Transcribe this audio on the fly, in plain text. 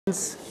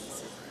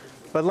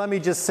But let me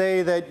just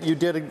say that you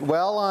did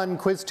well on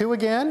quiz 2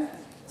 again.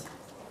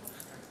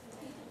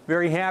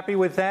 Very happy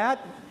with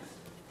that.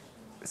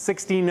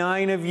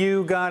 69 of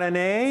you got an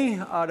A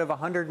out of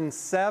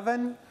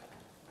 107.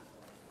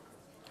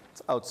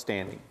 It's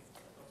outstanding.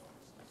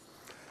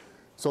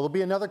 So there'll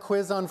be another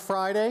quiz on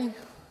Friday.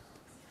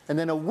 And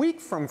then a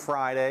week from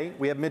Friday,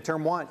 we have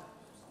midterm 1.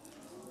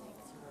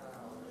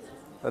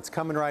 That's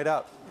coming right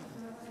up.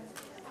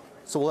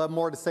 So we'll have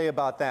more to say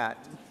about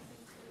that.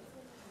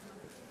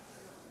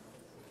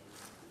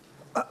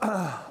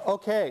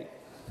 Okay.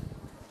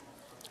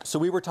 So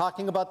we were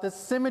talking about the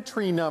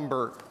symmetry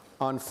number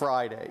on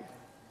Friday.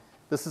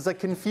 This is a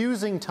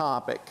confusing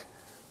topic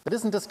that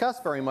isn't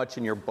discussed very much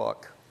in your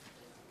book.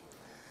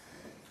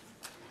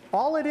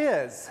 All it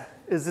is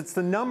it's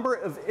the number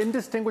of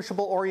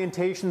indistinguishable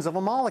orientations of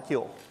a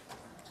molecule,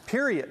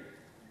 period.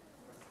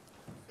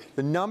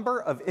 The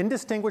number of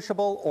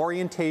indistinguishable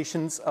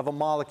orientations of a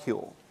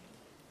molecule.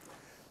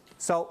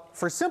 So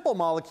for simple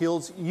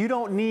molecules, you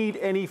don't need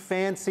any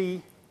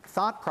fancy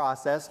thought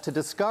process to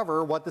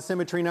discover what the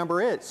symmetry number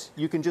is.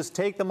 You can just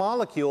take the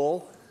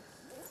molecule,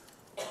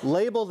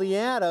 label the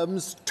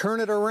atoms, turn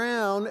it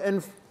around,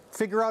 and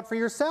figure out for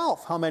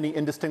yourself how many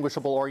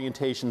indistinguishable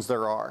orientations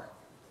there are.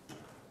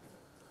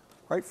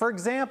 Right? For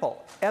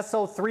example,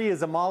 SO3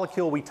 is a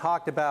molecule we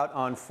talked about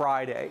on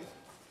Friday.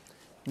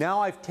 Now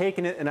I've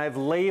taken it and I've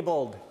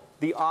labeled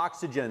the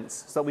oxygens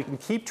so we can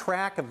keep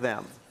track of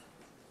them.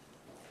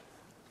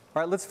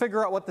 All right, let's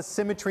figure out what the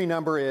symmetry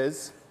number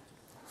is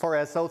for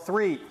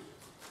SO3.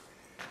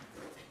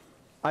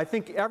 I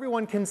think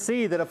everyone can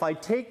see that if I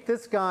take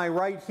this guy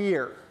right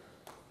here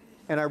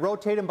and I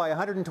rotate him by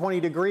 120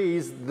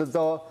 degrees, the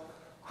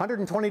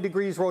 120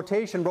 degrees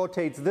rotation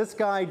rotates this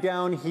guy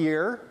down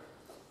here,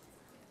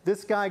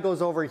 this guy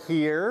goes over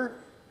here,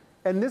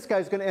 and this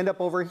guy's going to end up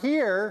over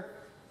here.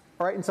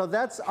 All right, and so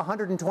that's a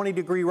 120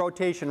 degree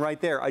rotation right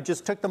there. I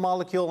just took the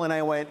molecule and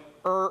I went,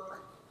 All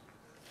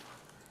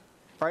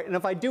right, and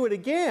if I do it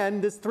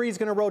again, this 3 is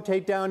going to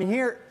rotate down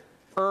here,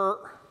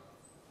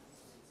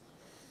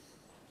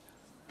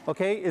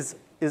 Okay,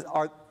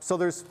 so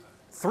there's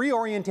 3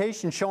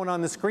 orientations shown on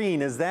the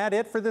screen. Is that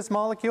it for this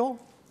molecule?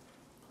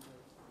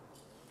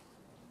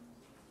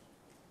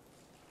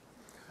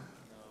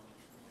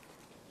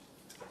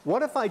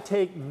 What if I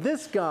take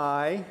this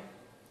guy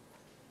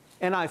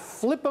and I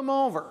flip him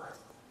over?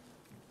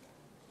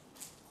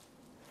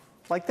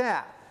 Like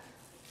that.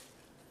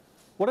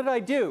 What did I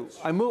do?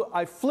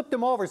 I flipped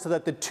him over so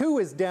that the 2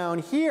 is down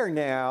here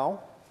now.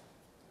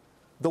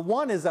 The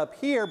 1 is up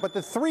here, but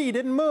the 3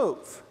 didn't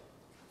move.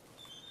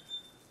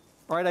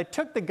 All right, I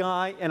took the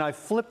guy and I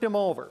flipped him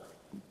over.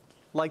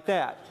 Like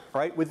that.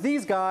 All right, with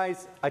these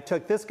guys, I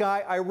took this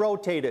guy, I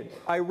rotated,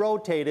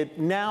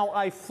 now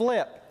I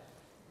flip.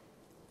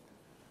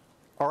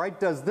 All right,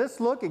 does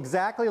this look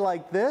exactly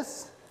like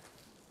this?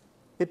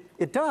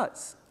 It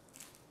does.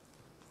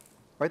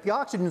 Right, the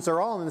oxygens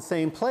are all in the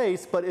same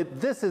place, but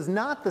this is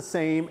not the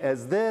same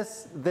as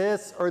this,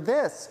 or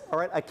this. All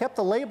right, I kept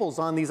the labels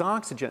on these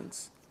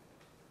oxygens.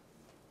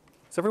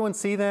 Does everyone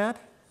see that?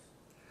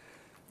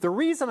 The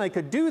reason I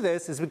could do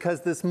this is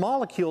because this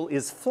molecule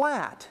is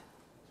flat.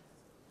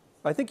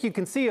 I think you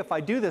can see if I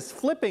do this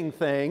flipping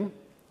thing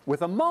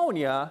with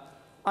ammonia,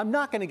 I'm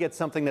not going to get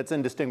something that's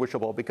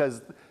indistinguishable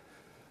because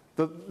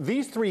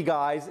these 3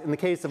 guys, in the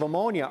case of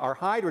ammonia, are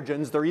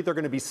hydrogens. They're either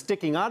going to be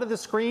sticking out of the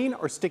screen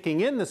or sticking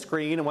in the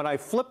screen, and when I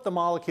flip the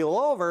molecule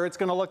over, it's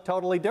going to look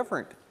totally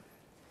different.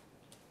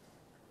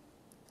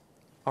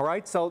 All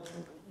right, so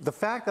the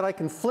fact that I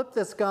can flip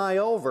this guy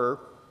over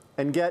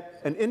and get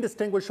an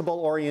indistinguishable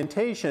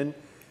orientation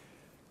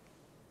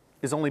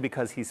is only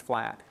because he's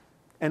flat.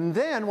 And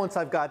then once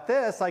I've got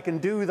this, I can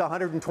do the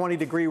 120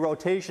 degree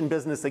rotation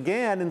business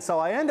again, and so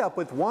I end up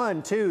with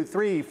 1, 2,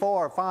 3,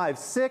 4, 5,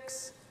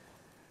 6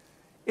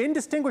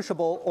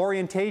 indistinguishable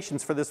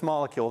orientations for this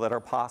molecule that are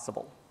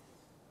possible.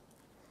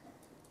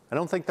 I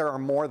don't think there are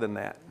more than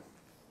that.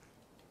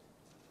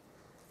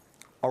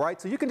 All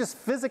right, so you can just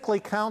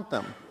physically count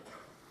them.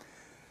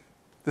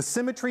 The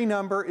symmetry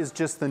number is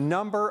just the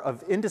number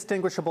of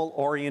indistinguishable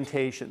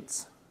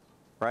orientations,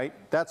 right?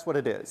 That's what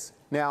it is.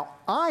 Now,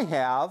 I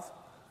have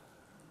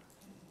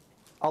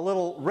a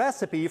little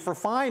recipe for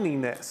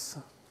finding this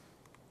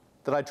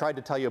that I tried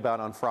to tell you about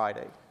on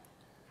Friday.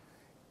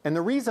 And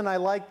the reason I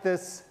like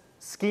this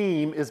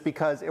scheme is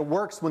because it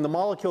works when the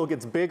molecule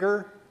gets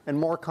bigger and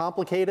more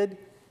complicated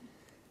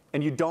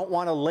and you don't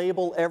want to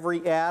label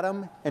every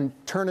atom and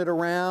turn it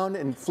around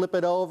and flip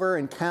it over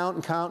and count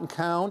and count and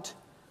count.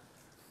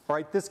 All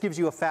right, this gives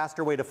you a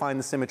faster way to find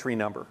the symmetry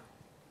number.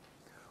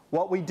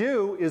 What we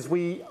do is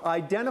we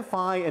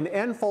identify an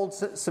n-fold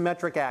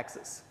symmetric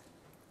axis.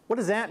 What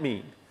does that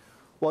mean?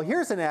 Well,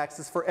 here's an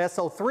axis for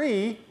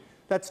SO3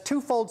 that's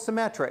 2-fold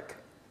symmetric.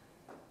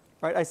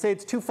 Right, I say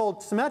it's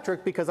 2-fold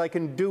symmetric because I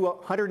can do a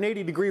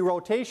 180 degree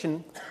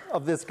rotation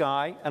of this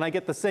guy and I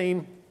get the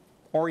same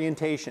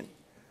orientation.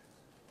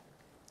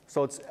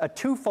 So it's a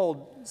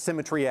 2-fold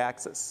symmetry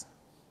axis.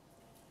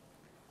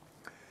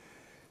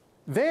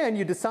 Then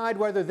you decide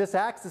whether this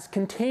axis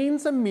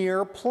contains a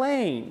mirror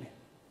plane.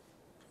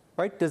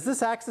 Right? Does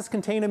this axis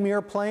contain a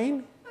mirror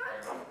plane?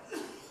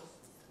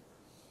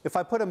 If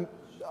I put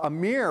a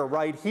mirror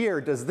right here,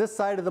 does this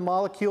side of the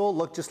molecule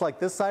look just like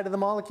this side of the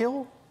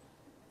molecule?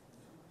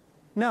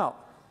 No.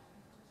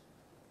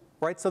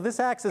 Right? So this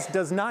axis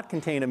does not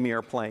contain a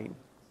mirror plane.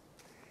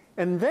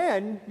 And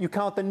then you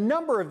count the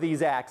number of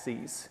these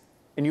axes,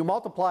 and you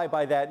multiply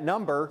by that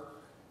number,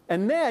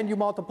 and then you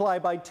multiply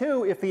by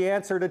 2 if the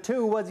answer to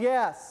 2 was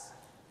yes.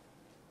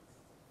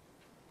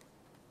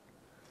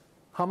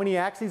 How many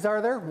axes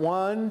are there?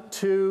 1,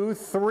 2,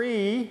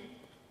 3.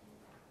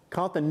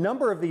 Count the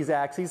number of these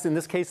axes. In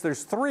this case,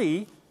 there's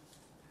 3.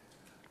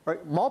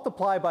 Right?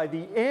 Multiply by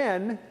the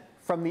n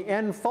from the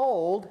n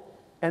fold,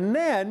 and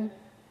then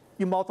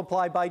you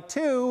multiply by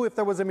 2 if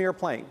there was a mirror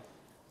plane.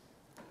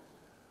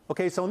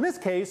 Okay, so in this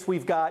case,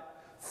 we've got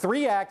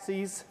 3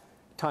 axes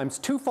times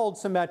 2-fold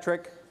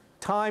symmetric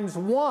times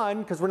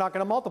 1, because we're not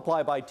going to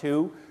multiply by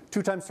 2.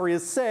 2 times 3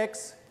 is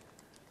 6.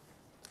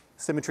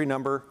 Symmetry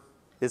number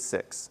is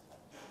 6.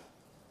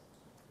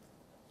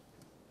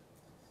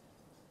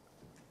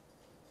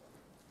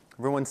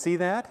 Everyone see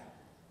that?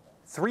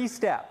 3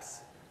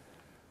 steps.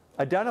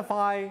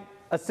 Identify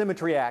a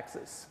symmetry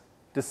axis.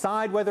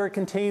 Decide whether it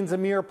contains a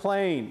mirror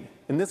plane.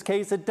 In this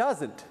case, it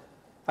doesn't.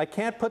 I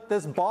can't put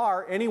this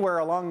bar anywhere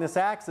along this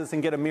axis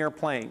and get a mirror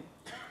plane.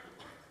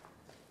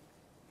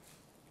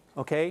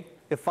 Okay?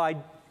 If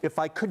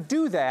I could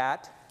do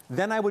that,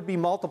 then I would be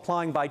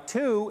multiplying by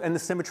 2, and the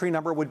symmetry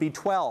number would be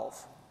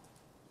 12.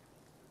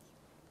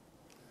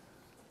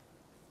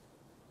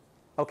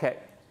 Okay,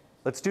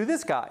 let's do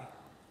this guy.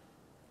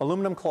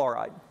 Aluminum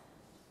chloride.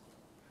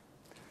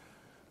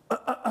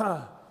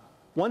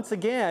 Once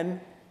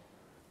again,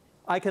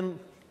 I can,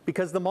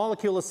 because the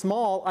molecule is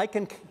small, I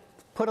can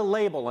put a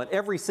label on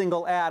every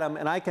single atom,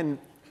 and I can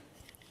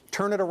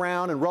turn it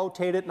around and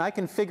rotate it, and I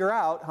can figure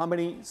out how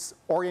many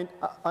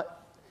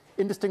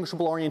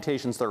indistinguishable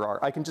orientations there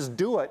are. I can just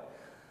do it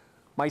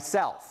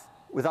myself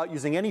without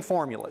using any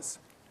formulas.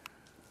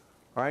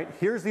 All right,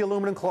 here's the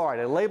aluminum chloride.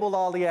 I labeled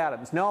all the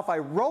atoms. Now if I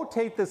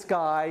rotate this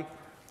guy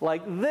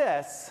like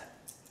this,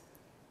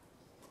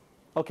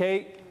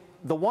 okay,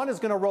 the 1 is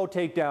going to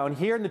rotate down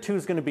here, and the 2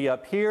 is going to be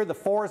up here. The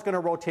 4 is going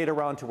to rotate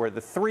around to where the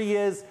 3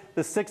 is.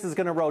 The 6 is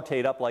going to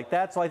rotate up like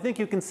that. So I think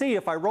you can see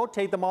if I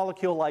rotate the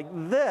molecule like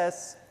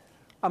this,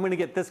 I'm going to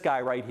get this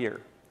guy right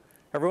here.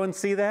 Everyone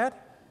see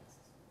that?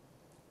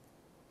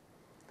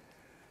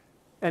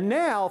 And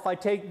now if I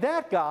take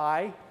that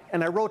guy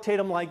and I rotate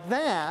him like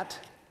that,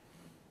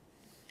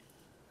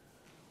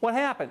 what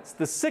happens?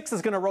 The 6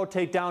 is going to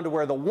rotate down to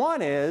where the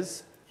 1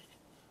 is,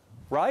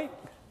 right?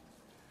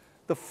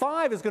 The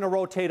 5 is going to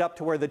rotate up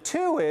to where the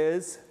 2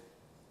 is.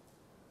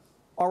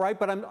 All right,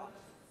 but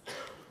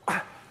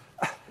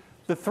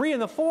the 3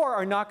 and the 4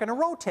 are not going to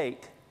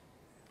rotate.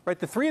 Right?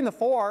 The 3 and the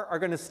 4 are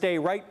going to stay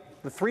right.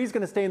 The 3 is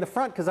going to stay in the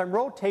front because I'm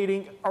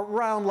rotating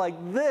around like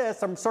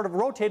this. I'm sort of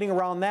rotating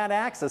around that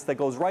axis that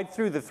goes right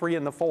through the 3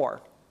 and the 4.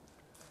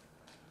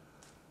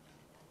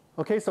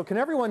 Okay, so can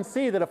everyone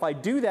see that if I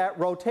do that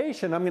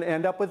rotation, I'm going to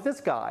end up with this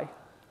guy?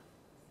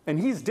 And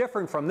he's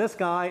different from this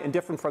guy and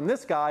different from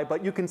this guy,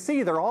 but you can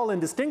see they're all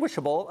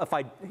indistinguishable. If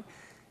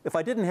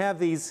I didn't have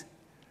these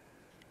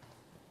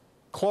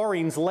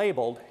chlorines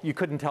labeled, you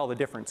couldn't tell the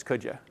difference,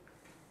 could you?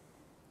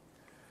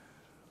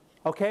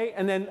 Okay,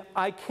 and then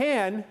I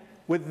can,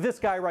 with this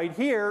guy right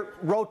here,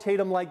 rotate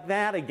him like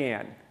that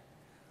again.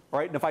 All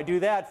right, and if I do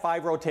that,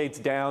 5 rotates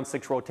down,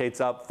 6 rotates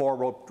up,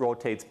 4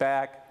 rotates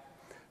back.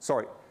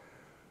 Sorry,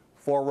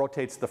 4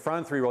 rotates to the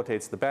front, 3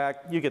 rotates to the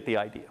back. You get the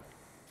idea.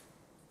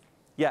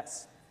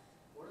 Yes?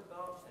 What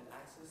about an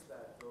axis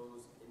that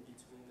goes in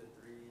between the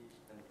 3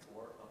 and the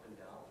 4, up and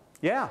down?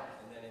 Yeah.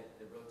 And then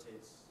it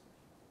rotates.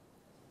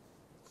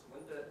 So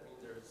wouldn't that mean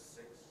there's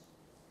 6?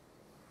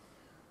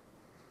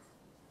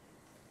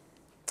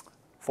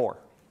 4.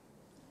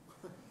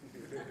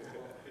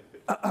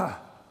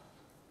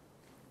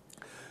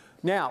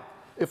 Now,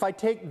 if I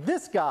take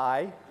this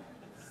guy,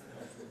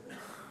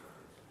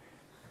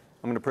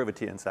 I'm going to prove it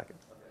to you in a second.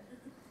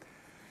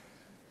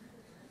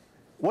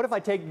 What if I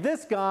take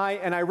this guy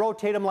and I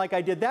rotate him like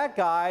I did that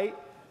guy,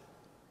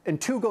 and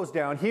 2 goes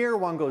down here,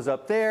 1 goes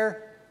up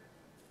there,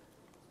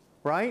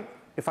 right?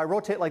 If I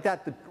rotate like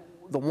that,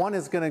 the 1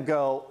 is going to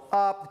go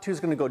up, the 2 is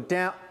going to go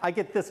down. I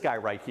get this guy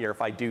right here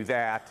if I do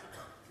that.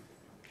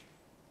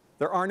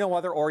 There are no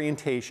other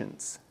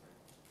orientations.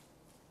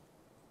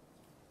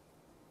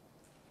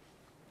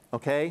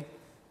 Okay?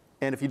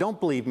 And if you don't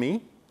believe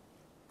me,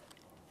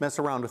 mess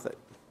around with it.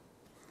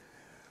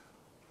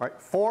 All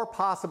right, 4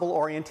 possible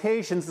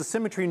orientations. The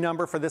symmetry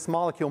number for this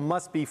molecule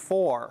must be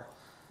 4,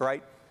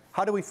 right?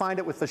 How do we find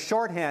it with the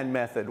shorthand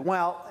method?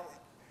 Well,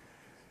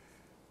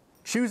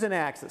 choose an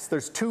axis.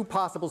 There's 2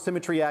 possible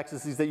symmetry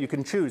axes that you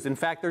can choose. In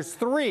fact, there's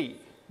 3.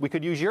 We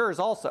could use yours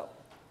also.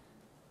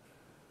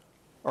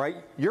 All right,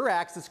 your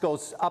axis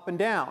goes up and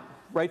down,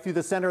 right through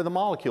the center of the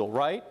molecule,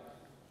 right?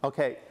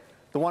 Okay,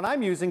 the one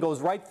I'm using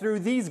goes right through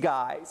these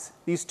guys,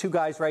 these 2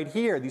 guys right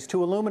here, these 2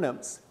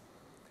 aluminums.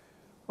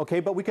 Okay,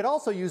 but we could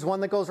also use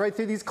one that goes right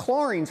through these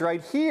chlorines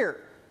right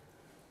here.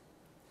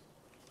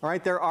 All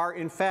right, there are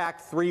in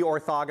fact 3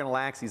 orthogonal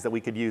axes that we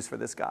could use for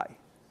this guy.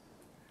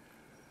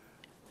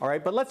 All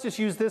right, but let's just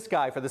use this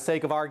guy for the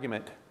sake of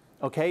argument.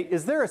 Okay,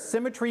 is there a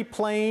symmetry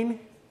plane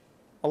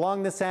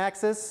along this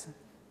axis?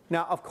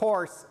 Now, of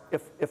course,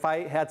 if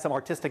I had some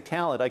artistic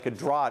talent, I could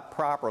draw it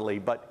properly,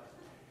 but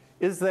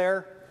is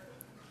there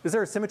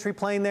a symmetry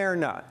plane there or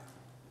not?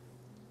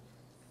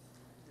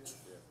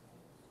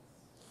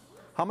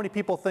 How many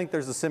people think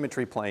there's a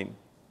symmetry plane?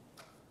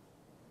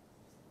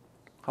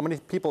 How many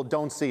people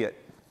don't see it?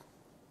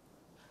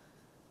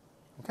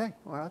 Okay,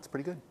 well, that's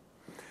pretty good.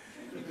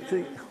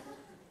 See,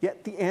 yeah,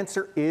 the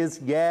answer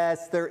is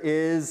yes, there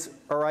is.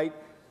 All right.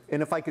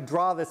 And if I could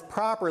draw this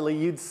properly,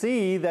 you'd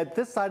see that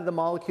this side of the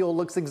molecule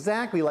looks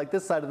exactly like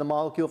this side of the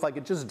molecule if I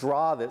could just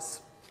draw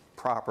this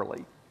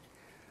properly.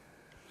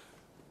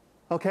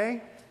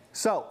 Okay?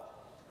 So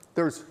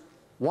there's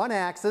one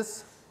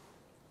axis,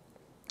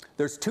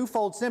 there's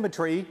twofold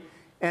symmetry,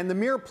 and the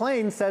mirror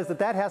plane says that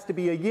that has to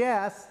be a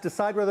yes.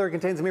 Decide whether it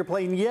contains a mirror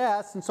plane,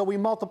 yes. And so we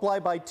multiply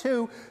by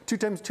 2. 2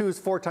 times 2 is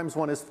 4 times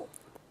 1 is 4.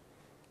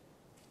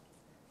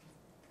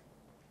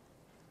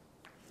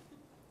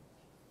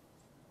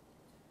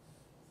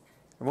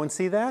 Everyone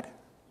see that?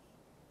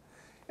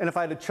 And if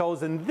I had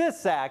chosen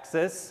this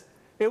axis,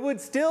 it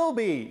would still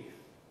be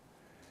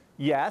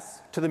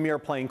yes to the mirror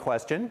plane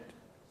question.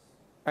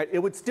 Right? It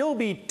would still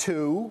be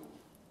 2.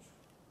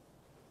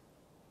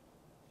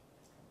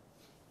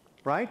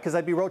 Right? Because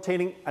I'd be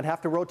rotating, I'd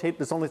have to rotate,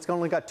 it's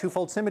only got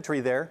twofold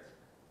symmetry there.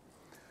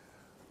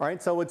 All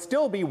right, so it would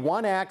still be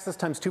one axis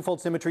times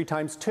twofold symmetry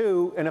times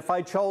 2. And if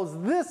I chose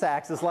this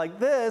axis like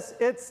this,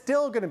 it's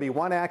still going to be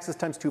one axis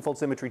times twofold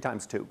symmetry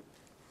times 2.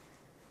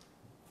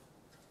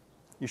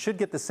 You should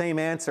get the same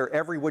answer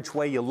every which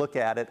way you look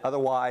at it.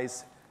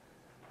 Otherwise,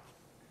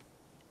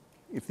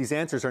 if these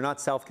answers are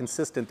not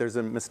self-consistent, there's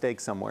a mistake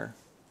somewhere.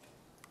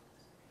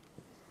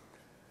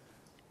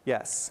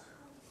 Yes?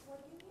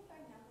 What do you mean by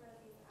number of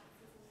these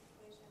axes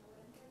in the equation?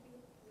 Wouldn't there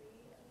be 3 of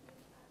these axes?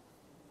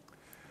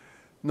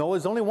 No,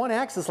 there's only one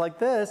axis like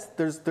this.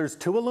 There's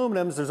 2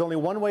 aluminums. There's only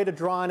one way to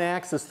draw an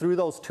axis through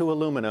those 2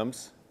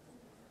 aluminums,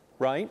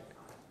 right?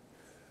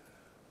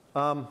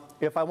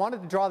 If I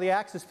wanted to draw the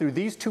axis through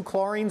these 2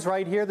 chlorines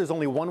right here, there's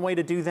only one way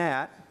to do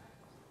that.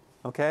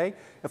 Okay?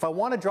 If I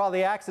want to draw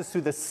the axis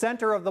through the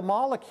center of the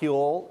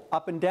molecule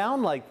up and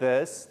down like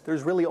this,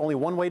 there's really only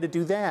one way to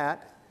do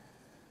that.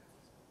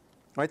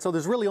 All right, so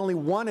there's really only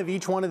one of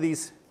each one of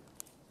these.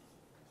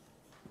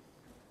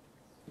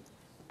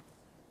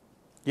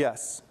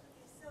 Yes?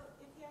 So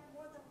if you have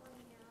more than one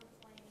mirror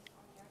plane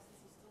on the axis,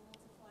 you still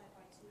multiply it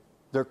by 2?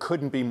 There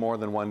couldn't be more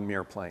than one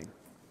mirror plane.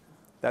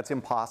 That's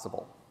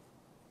impossible.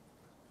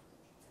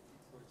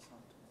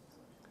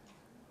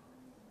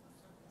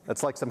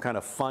 That's like some kind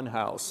of fun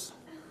house.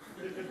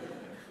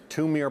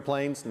 2 mirror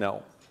planes?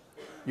 No.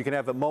 You can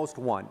have at most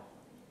 1.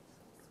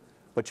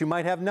 But you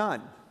might have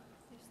none.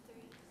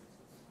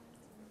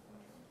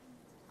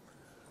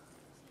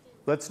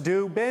 Let's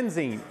do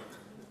benzene.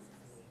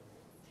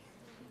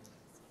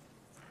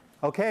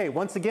 Okay,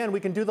 once again, we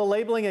can do the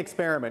labeling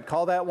experiment.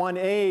 Call that one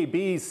A,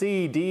 B,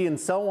 C, D, and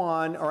so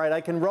on. All right,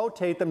 I can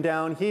rotate them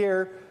down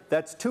here.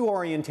 That's 2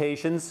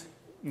 orientations.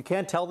 You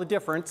can't tell the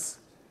difference.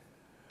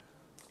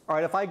 All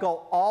right, if I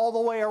go all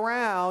the way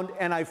around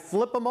and I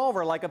flip them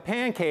over like a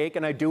pancake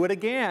and I do it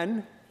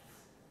again,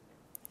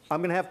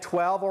 I'm going to have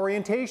 12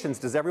 orientations.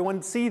 Does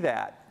everyone see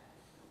that?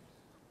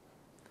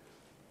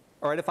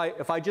 All right,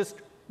 if I just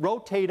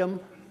rotate them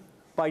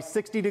by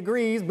 60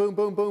 degrees, boom,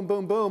 boom, boom,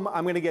 boom, boom,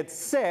 I'm going to get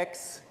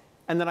 6.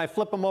 And then I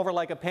flip them over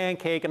like a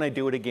pancake and I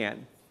do it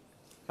again.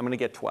 I'm going to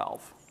get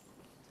 12.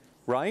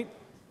 Right?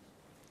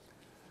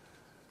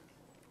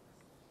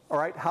 All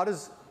right, how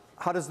does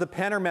the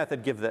Penner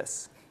method give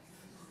this?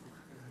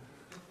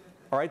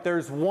 All right,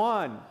 there's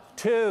 1,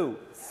 2,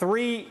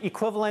 3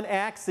 equivalent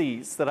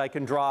axes that I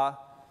can draw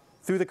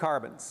through the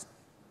carbons.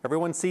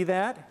 Everyone see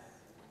that?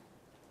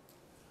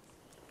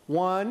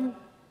 1,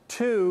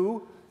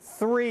 2,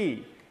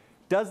 3.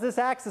 Does this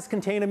axis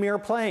contain a mirror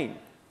plane?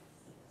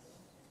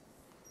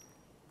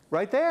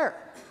 Right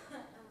there.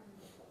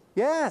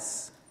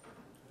 Yes.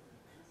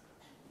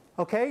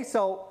 Okay,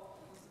 so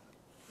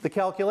the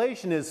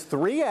calculation is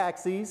 3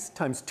 axes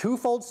times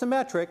twofold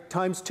symmetric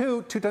times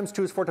 2. 2 times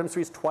 2 is 4 times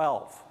 3 is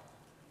 12.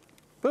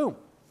 Boom.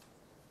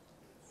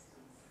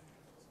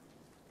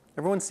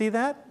 Everyone see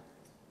that?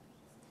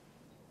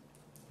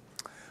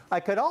 I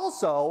could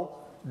also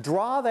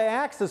draw the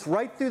axis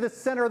right through the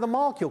center of the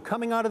molecule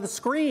coming out of the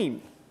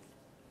screen.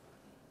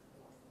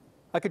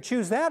 I could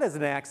choose that as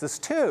an axis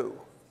too.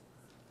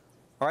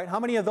 All right, how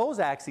many of those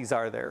axes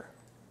are there?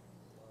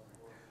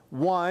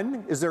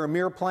 1. Is there a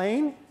mirror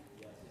plane?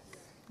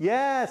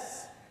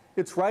 Yes.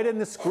 It's right in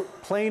the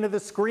plane of the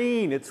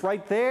screen. It's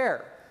right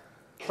there.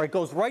 Right,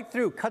 goes right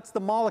through, cuts the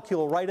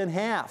molecule right in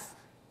half.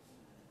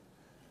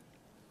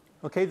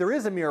 Okay, there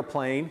is a mirror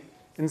plane.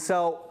 And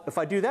so if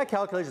I do that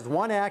calculation, it's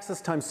 1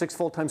 axis times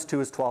 6-fold times 2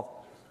 is 12.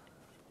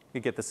 You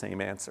get the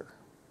same answer.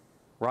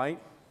 Right?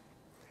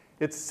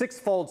 It's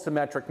six-fold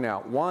symmetric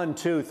now. 1,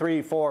 2,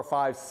 3, 4,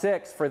 5,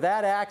 6. For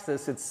that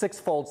axis, it's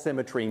six-fold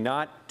symmetry,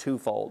 not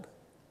two-fold.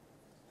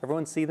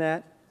 Everyone see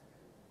that?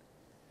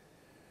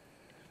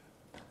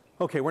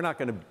 Okay, we're not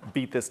going to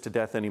beat this to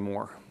death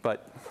anymore,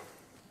 but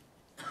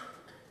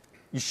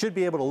you should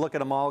be able to look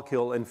at a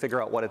molecule and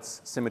figure out what its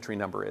symmetry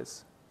number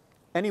is.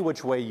 Any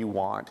which way you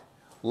want.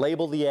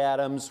 Label the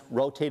atoms,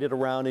 rotate it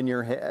around in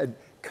your head,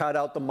 cut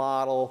out the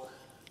model.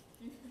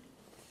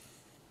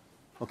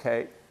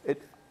 Okay,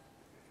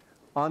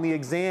 on the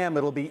exam,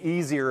 it'll be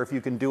easier if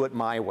you can do it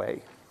my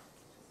way.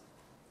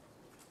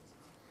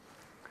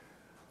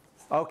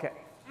 Okay,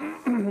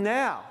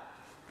 now,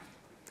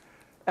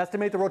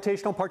 estimate the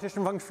rotational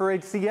partition function for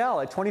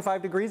HCl at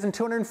 25 degrees and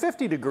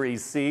 250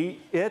 degrees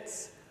C.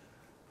 Its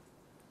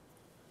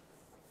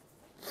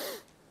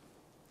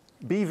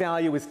B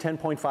value is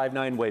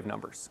 10.59 wave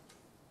numbers.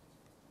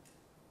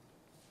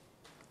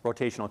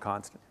 Rotational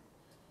constant.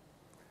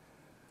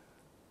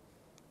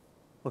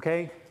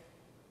 Okay?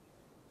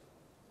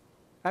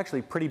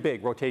 Actually, pretty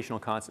big rotational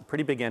constant,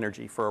 pretty big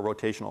energy for a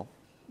rotational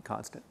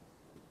constant.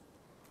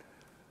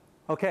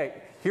 Okay,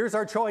 here's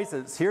our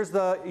choices. Here's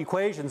the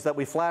equations that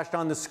we flashed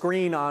on the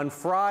screen on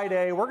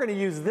Friday. We're going to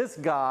use this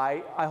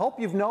guy. I hope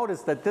you've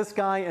noticed that this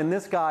guy and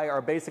this guy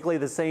are basically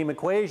the same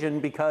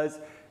equation, because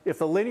if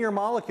the linear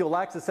molecule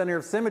lacks a center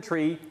of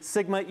symmetry,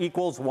 sigma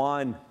equals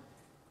 1.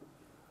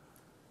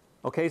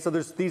 Okay, so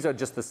these are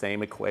just the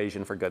same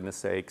equation, for goodness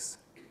sakes.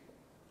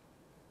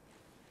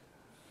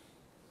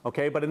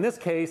 Okay, but in this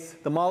case,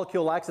 the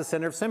molecule lacks a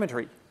center of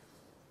symmetry.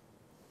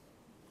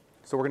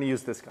 So we're going to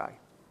use this guy.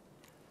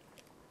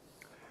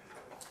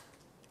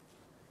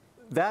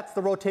 That's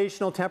the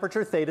rotational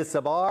temperature, theta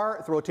sub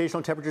r. The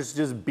rotational temperature is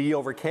just B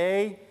over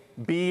K.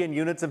 B in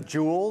units of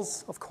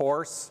joules, of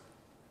course,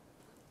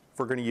 if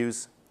we're going to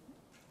use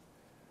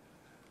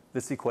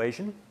this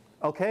equation.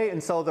 Okay,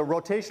 and so the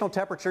rotational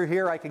temperature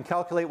here, I can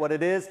calculate what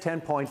it is,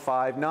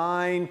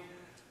 10.59.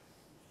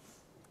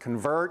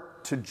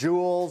 Convert to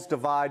joules,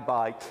 divide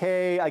by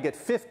K. I get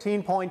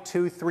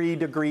 15.23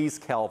 degrees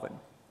Kelvin.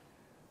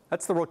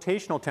 That's the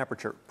rotational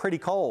temperature. Pretty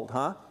cold,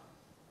 huh?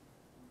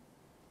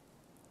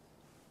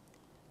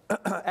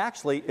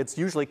 Actually, it's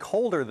usually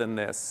colder than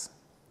this.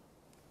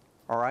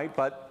 All right,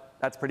 but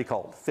that's pretty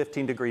cold,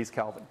 15 degrees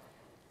Kelvin.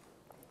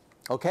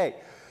 Okay,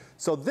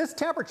 so this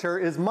temperature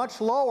is much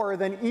lower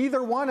than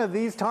either one of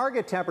these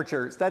target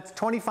temperatures. That's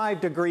 25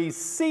 degrees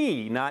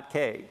C, not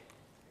K.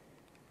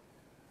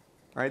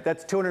 All right,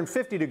 that's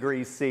 250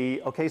 degrees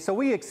C. Okay, so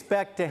we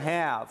expect to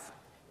have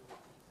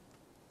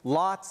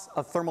lots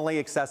of thermally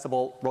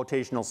accessible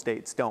rotational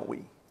states, don't we?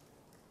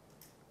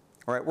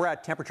 All right, we're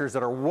at temperatures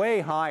that are way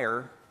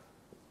higher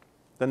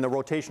than the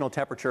rotational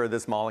temperature of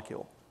this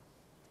molecule.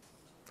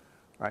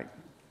 All right,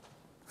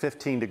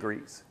 15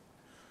 degrees.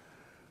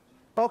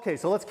 Okay,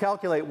 so let's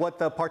calculate what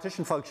the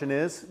partition function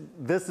is.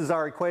 This is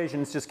our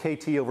equation, it's just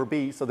KT over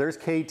B. So there's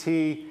KT.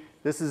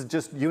 This is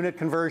just unit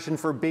conversion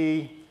for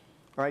B.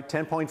 All right,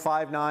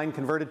 10.59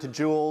 converted to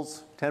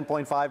joules,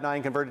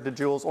 10.59 converted to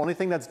joules. Only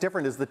thing that's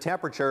different is the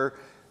temperature.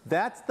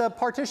 That's the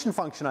partition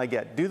function I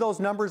get. Do those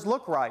numbers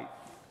look right?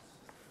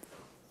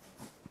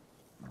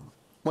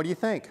 What do you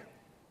think?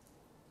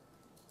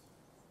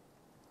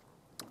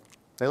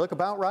 They look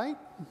about right?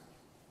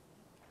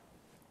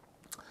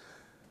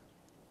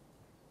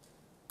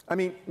 I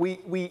mean,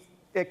 we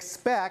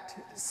expect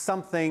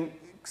something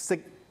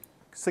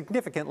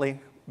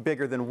significantly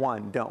bigger than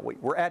 1, don't we?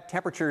 We're at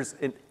temperatures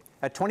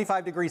at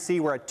 25 degrees C,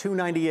 we're at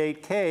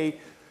 298 K.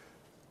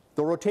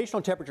 The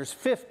rotational temperature is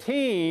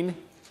 15.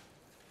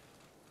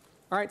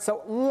 All right,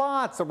 so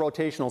lots of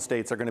rotational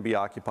states are going to be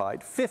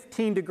occupied.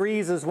 15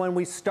 degrees is when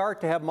we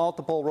start to have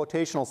multiple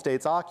rotational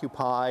states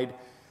occupied.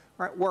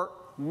 All right, we're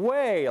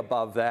way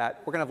above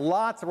that. We're going to have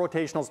lots of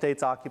rotational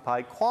states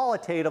occupied.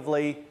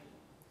 Qualitatively,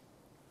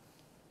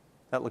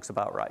 that looks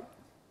about right.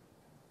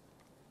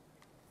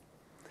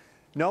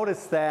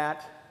 Notice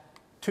that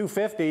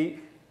 250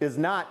 is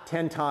not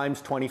 10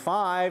 times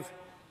 25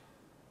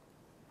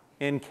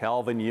 in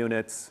Kelvin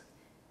units.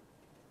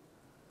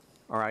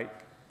 All right,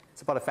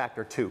 it's about a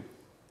factor 2.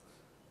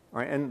 All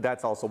right, and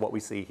that's also what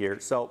we see here.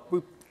 So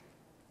we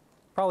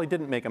probably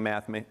didn't make a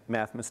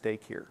math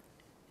mistake here.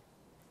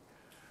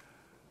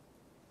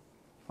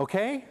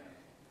 Okay,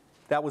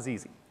 that was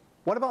easy.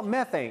 What about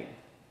methane?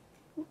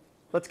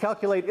 Let's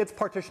calculate its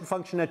partition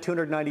function at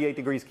 298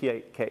 degrees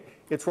K.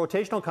 Its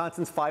rotational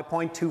constant's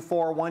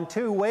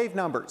 5.2412 wave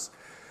numbers.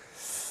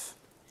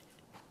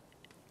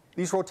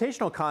 These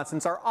rotational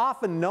constants are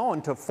often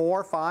known to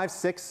 4, 5,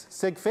 6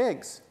 sig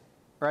figs,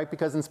 right?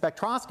 Because in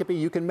spectroscopy,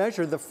 you can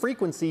measure the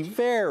frequency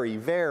very,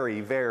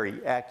 very,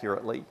 very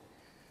accurately,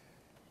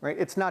 right?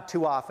 It's not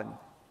too often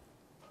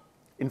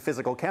in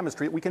physical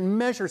chemistry we can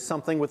measure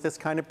something with this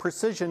kind of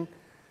precision,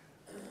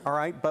 all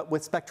right? But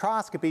with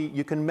spectroscopy,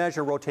 you can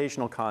measure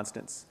rotational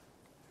constants,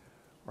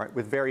 right,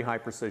 with very high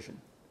precision.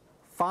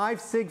 5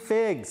 sig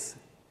figs,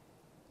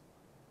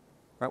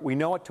 right? We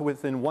know it to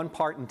within 1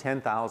 part in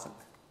 10,000.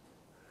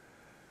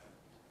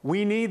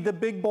 We need the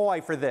big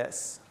boy for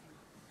this.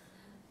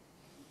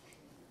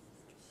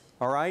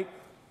 All right?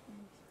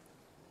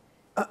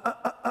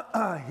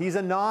 He's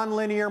a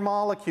nonlinear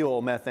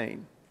molecule,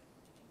 methane.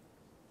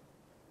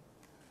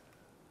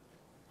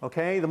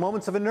 Okay, the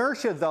moments of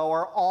inertia, though,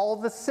 are all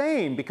the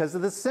same because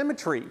of the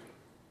symmetry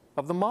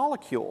of the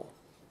molecule.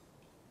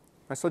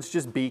 Right, so it's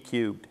just B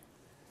cubed.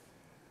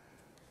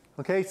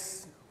 Okay,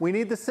 we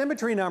need the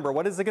symmetry number.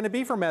 What is it going to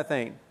be for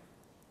methane?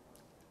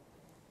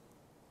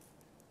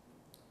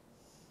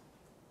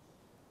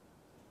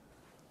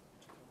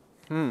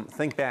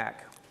 Think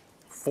back.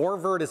 4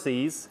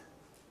 vertices.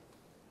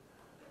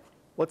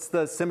 What's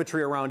the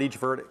symmetry around each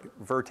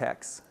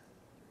vertex?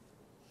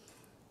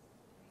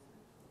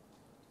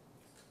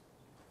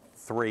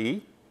 3.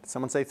 Did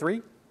someone say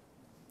 3?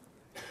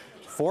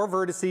 4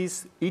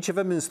 vertices. Each of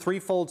them is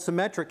threefold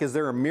symmetric. Is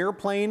there a mirror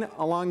plane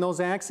along those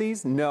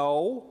axes?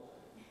 No.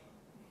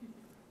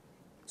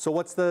 So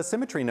what's the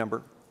symmetry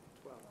number?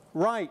 12.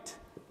 Right.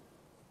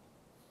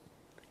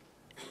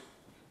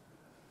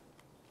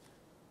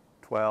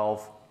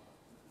 12.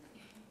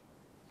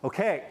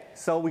 Okay,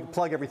 so we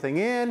plug everything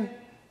in.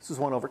 This is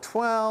 1 over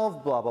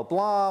 12, blah, blah,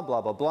 blah,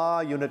 blah, blah, blah,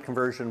 unit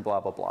conversion, blah,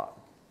 blah, blah.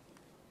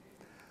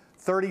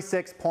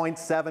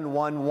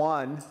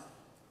 36.711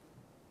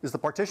 is the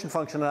partition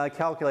function that I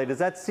calculated. Does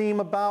that seem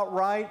about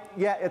right?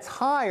 Yeah, it's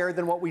higher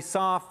than what we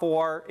saw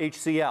for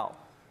HCl.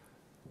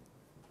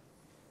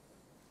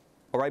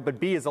 All right, but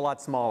B is a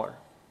lot smaller.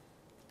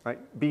 Right?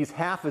 B is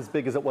half as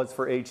big as it was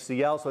for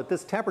HCl, so at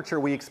this temperature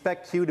we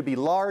expect Q to be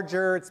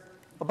larger. It's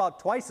about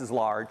twice as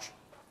large.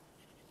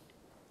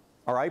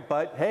 All right,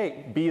 but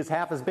hey, B is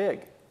half as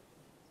big.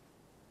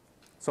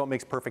 So it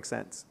makes perfect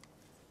sense.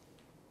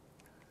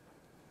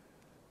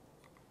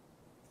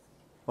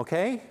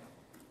 Okay?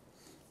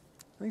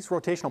 These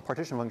rotational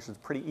partition functions are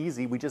pretty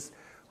easy.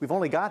 We've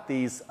only got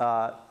these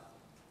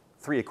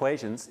 3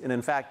 equations, and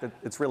in fact,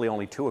 it's really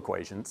only 2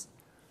 equations.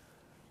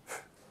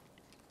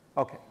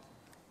 Okay.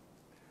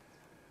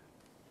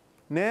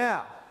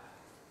 Now,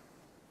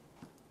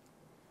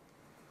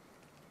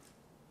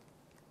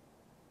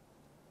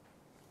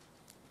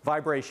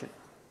 vibration.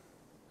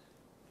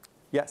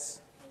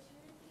 Yes? Could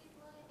you repeat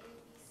why A, B,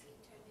 C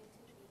turned into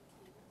B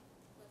cubed?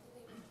 What do they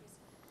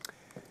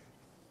represent?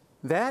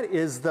 That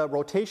is the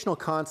rotational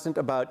constant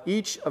about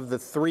each of the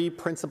 3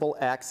 principal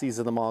axes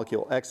of the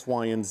molecule, X,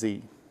 Y, and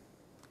Z.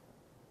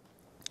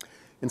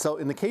 And so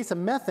in the case of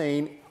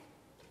methane,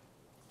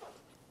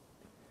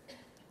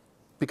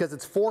 because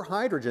it's 4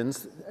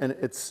 hydrogens and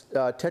it's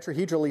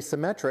tetrahedrally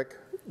symmetric,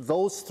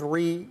 those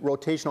 3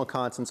 rotational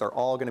constants are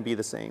all going to be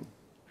the same.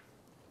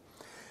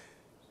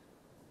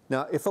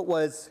 Now, if it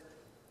was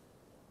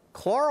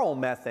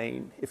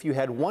chloromethane, if you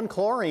had 1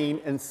 chlorine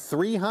and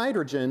 3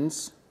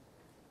 hydrogens,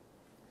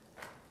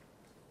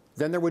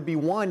 then there would be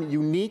 1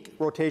 unique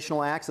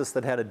rotational axis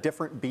that had a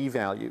different B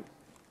value.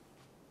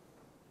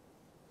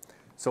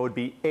 So it would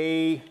be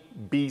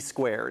AB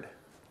squared,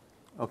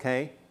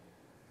 okay?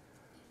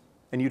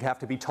 And you'd have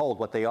to be told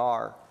what they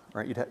are,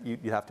 right?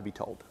 You'd have to be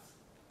told.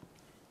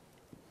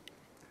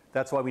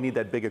 That's why we need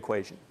that big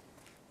equation.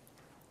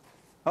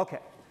 Okay,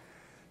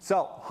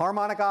 so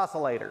harmonic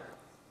oscillator.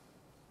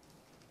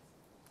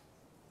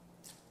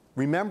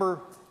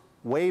 Remember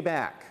way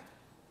back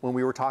when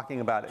we were talking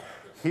about it.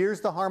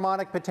 Here's the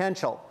harmonic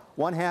potential,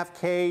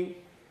 1/2 k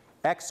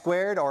x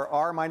squared, or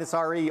r minus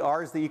re.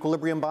 R is the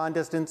equilibrium bond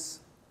distance.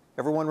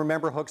 Everyone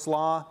remember Hooke's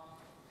law?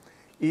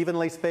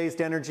 Evenly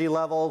spaced energy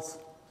levels.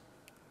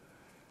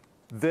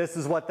 This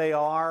is what they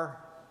are.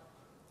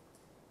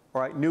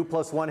 All right, nu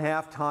plus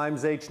 1/2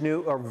 times h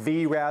nu, or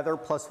V rather,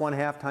 plus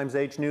 1/2 times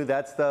h nu.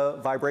 That's the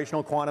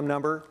vibrational quantum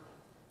number.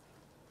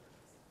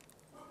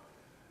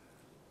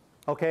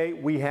 Okay,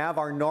 we have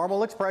our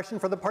normal expression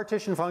for the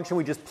partition function.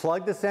 We just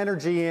plug this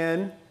energy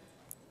in,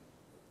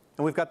 and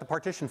we've got the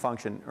partition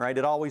function, right?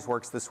 It always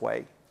works this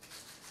way.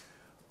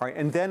 All right,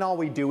 and then all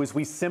we do is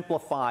we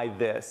simplify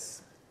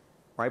this,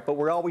 right? But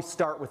we always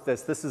start with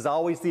this. This is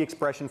always the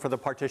expression for the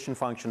partition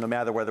function, no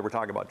matter whether we're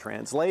talking about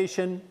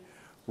translation,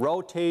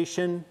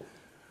 rotation,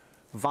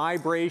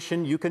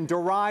 vibration. You can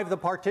derive the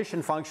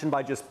partition function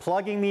by just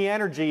plugging the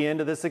energy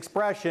into this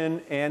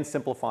expression and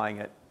simplifying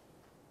it,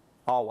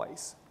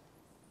 always.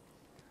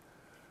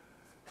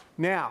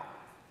 Now,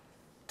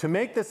 to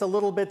make this a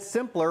little bit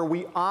simpler,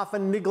 we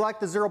often neglect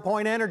the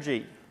 0-point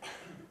energy.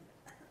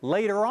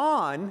 Later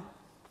on,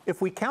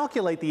 if we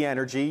calculate the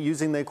energy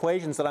using the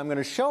equations that I'm going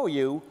to show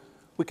you,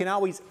 we can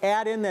always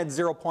add in that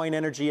 0-point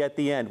energy at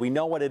the end. We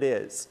know what it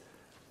is.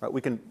 Right?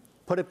 We can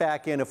put it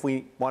back in if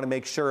we want to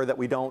make sure that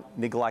we don't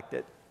neglect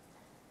it.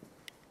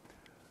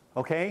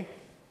 Okay?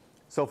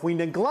 So if we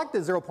neglect the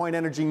 0-point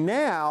energy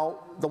now,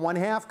 the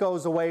 1/2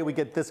 goes away, we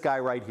get this guy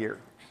right here.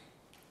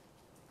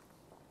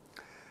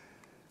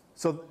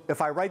 So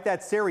if I write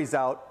that series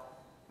out,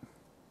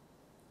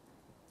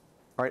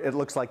 all right, it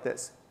looks like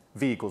this.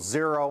 V equals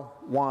 0,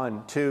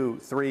 1, 2,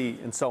 3,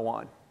 and so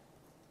on.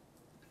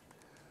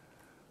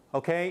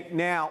 Okay,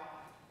 now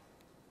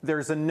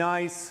there's a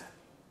nice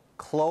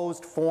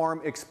closed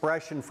form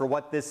expression for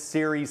what this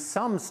series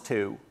sums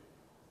to.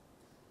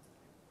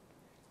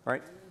 All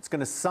right, it's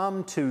going to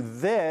sum to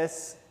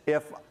this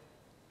if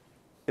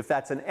if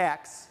that's an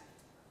X.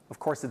 Of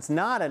course, it's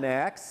not an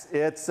X,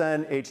 it's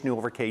an h nu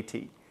over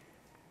kT.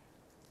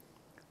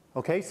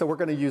 Okay, so we're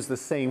going to use the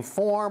same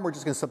form. We're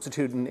just going to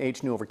substitute an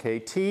h nu over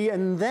kT,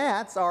 and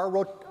that's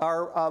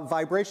our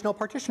vibrational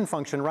partition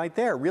function right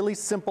there. Really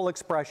simple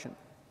expression.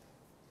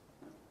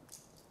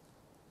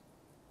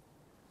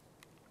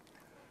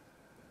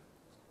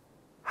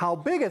 How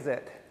big is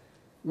it?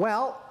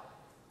 Well,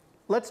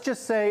 let's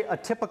just say a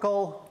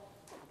typical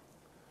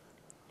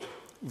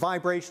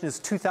vibration is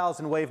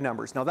 2,000 wave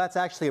numbers. Now that's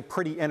actually a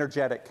pretty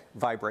energetic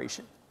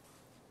vibration.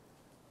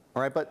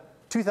 All right,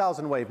 but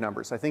 2,000 wave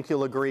numbers, I think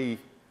you'll agree.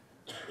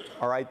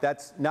 All right,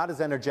 that's not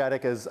as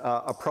energetic as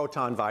a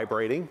proton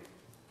vibrating.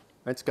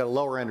 It's got a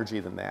lower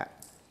energy than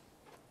that.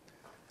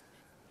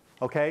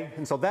 Okay,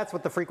 and so that's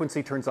what the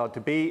frequency turns out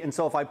to be. And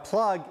so if I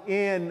plug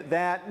in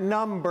that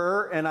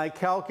number and I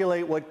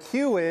calculate what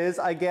Q is,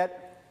 I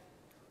get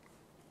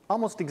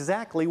almost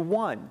exactly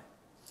 1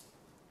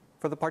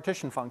 for the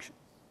partition function.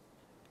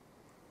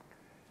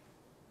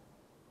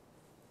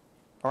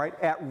 All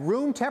right, at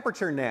room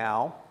temperature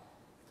now,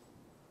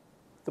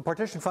 the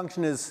partition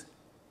function is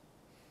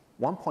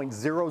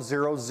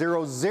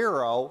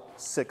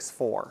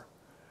 1.0000064.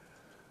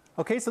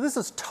 Okay, so this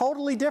is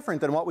totally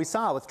different than what we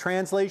saw with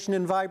translation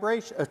and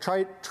vibration,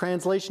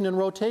 translation and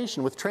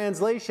rotation. With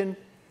translation,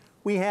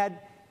 we had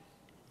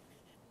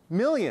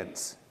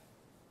millions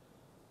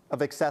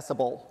of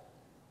accessible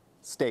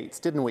states,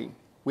 didn't we?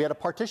 We had a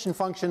partition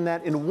function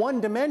that in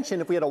one dimension,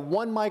 if we had a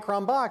 1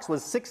 micron box,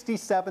 was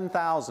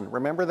 67,000.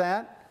 Remember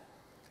that?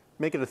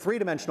 Make it a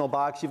 3-dimensional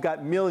box, you've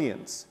got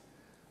millions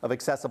of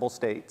accessible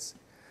states.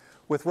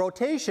 With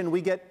rotation,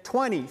 we get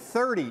 20,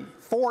 30,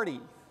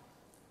 40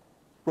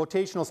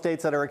 rotational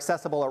states that are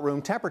accessible at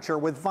room temperature.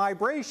 With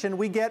vibration,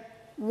 we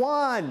get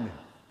 1. All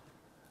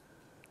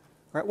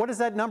right, what does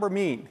that number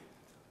mean?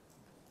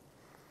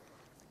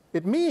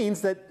 It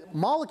means that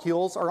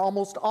molecules are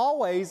almost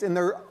always in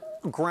their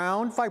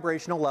ground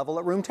vibrational level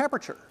at room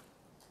temperature.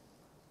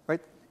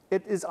 Right?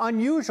 It is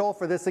unusual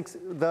for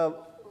the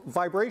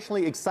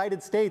vibrationally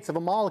excited states of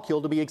a molecule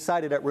to be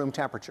excited at room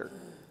temperature.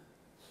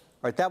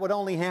 Right, that would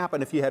only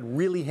happen if you had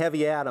really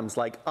heavy atoms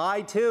like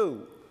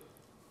I2.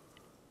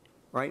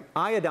 Right?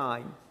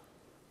 Iodine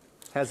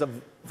has a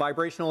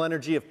vibrational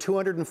energy of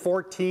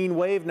 214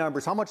 wave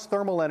numbers. How much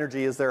thermal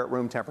energy is there at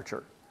room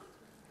temperature?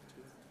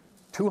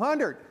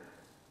 200.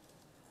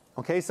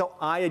 Okay, so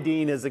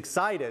iodine is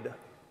excited.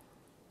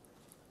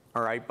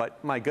 All right,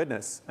 but my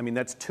goodness, I mean,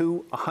 that's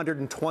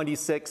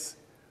 126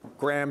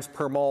 grams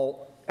per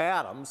mole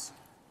atoms,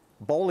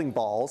 bowling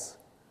balls.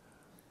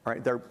 All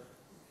right, they're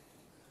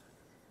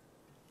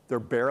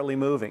barely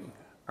moving.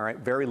 All right,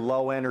 very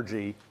low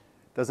energy.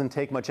 Doesn't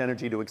take much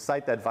energy to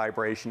excite that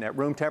vibration. At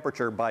room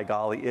temperature, by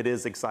golly, it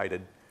is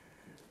excited.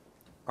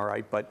 All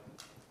right, but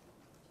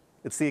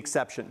it's the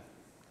exception.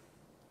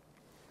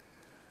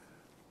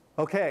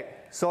 Okay,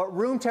 so at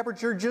room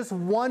temperature, just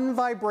one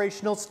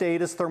vibrational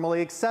state is thermally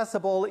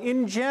accessible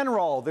in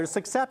general. There's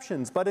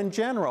exceptions, but in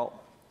general.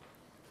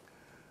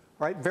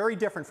 All right, very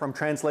different from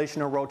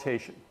translation or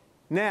rotation.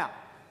 Now,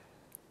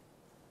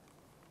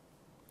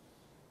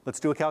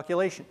 let's do a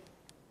calculation.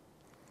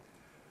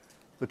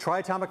 The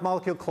triatomic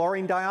molecule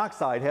chlorine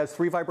dioxide has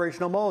 3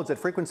 vibrational modes at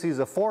frequencies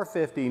of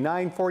 450,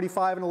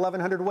 945, and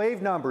 1100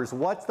 wave numbers.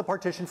 What's the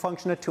partition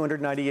function at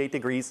 298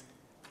 degrees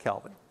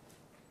Kelvin?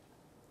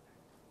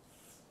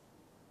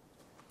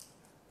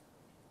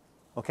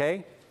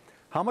 Okay,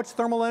 how much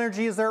thermal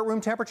energy is there at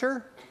room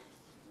temperature?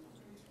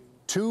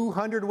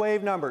 200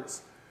 wave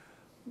numbers.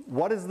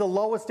 What is the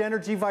lowest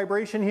energy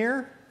vibration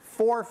here?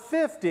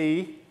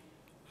 450.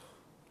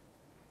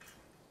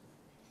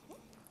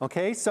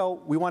 Okay,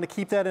 so we want to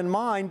keep that in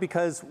mind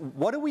because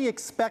what do we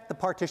expect the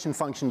partition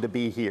function to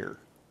be here?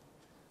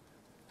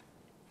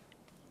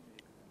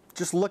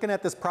 Just looking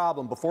at this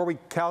problem before we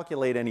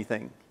calculate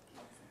anything.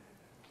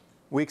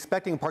 We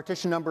expecting a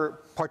partition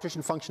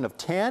function of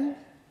 10?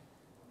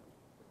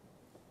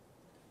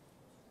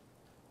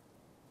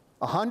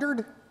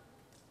 100?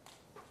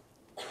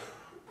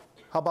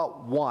 How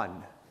about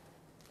 1?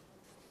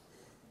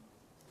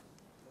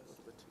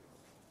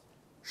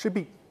 Should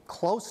be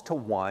close to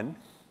 1.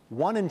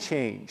 1 and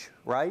change,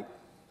 right?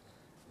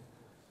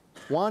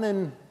 1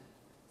 and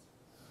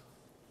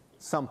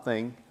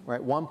something, right?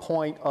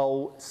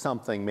 1.0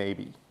 something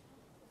maybe.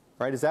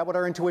 Right? Is that what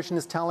our intuition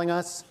is telling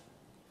us?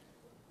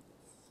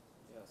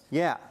 Yes.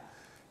 Yeah.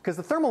 Because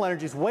the thermal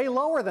energy is way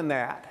lower than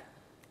that.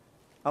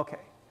 Okay.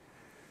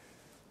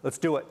 Let's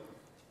do it.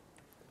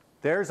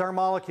 There's our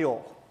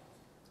molecule.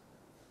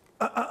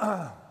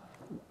 How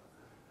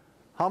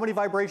many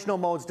vibrational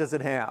modes does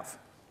it have?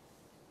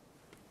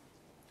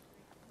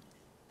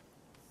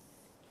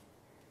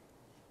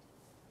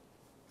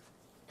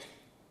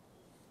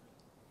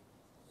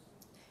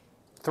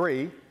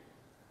 3.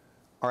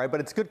 All right, but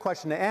it's a good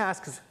question to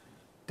ask, 'cause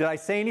did I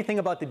say anything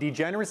about the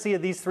degeneracy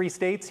of these 3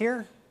 states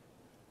here?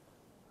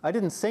 I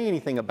didn't say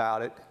anything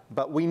about it,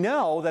 but we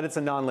know that it's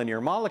a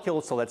nonlinear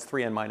molecule, so that's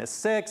 3n minus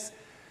 6.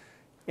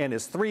 N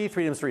is 3,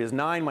 3 times 3 is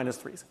 9, minus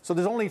 3. So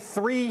there's only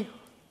 3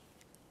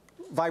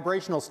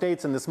 vibrational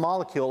states in this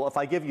molecule, if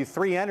I give you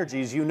 3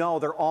 energies, you know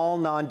they're all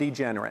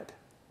non-degenerate.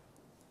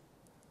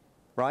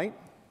 Right?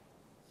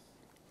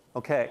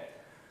 Okay.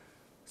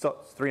 So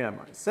it's 3n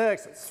minus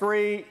 6, it's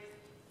 3.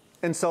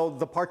 And so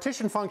the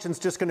partition function is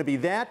just going to be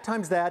that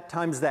times that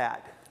times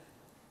that.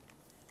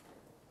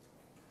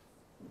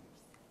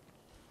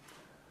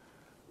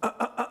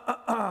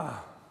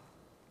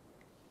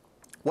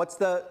 What's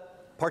the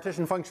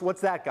partition function?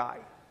 What's that guy?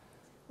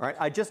 All right,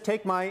 I just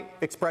take my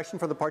expression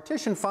for the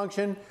partition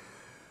function.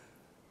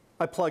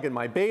 I plug in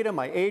my beta,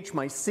 my h,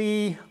 my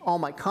c, all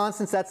my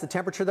constants. That's the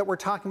temperature that we're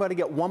talking about. I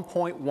get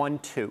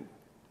 1.12.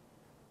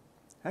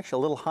 Actually,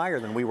 a little higher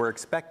than we were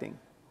expecting.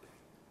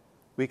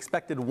 We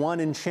expected 1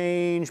 and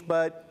change,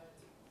 but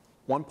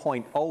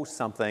 1.0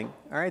 something.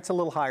 All right, it's a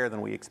little higher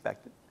than we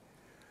expected.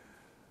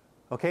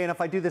 Okay, and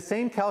if I do the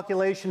same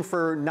calculation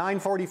for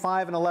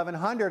 945 and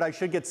 1100, I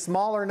should get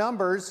smaller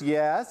numbers,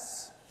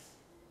 yes.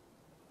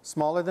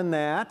 Smaller than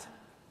that.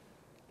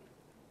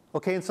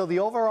 Okay, and so the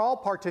overall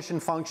partition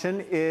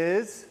function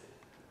is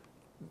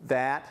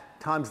that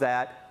times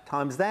that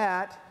times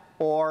that,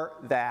 or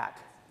that.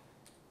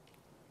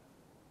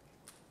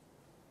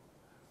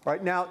 All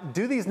right, now,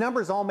 do these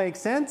numbers all make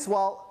sense?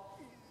 Well,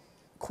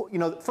 you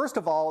know, first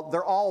of all,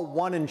 they're all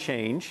 1 and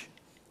change.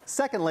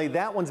 Secondly,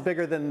 that one's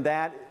bigger than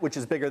that, which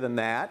is bigger than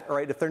that. All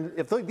right,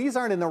 if these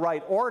aren't in the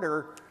right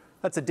order,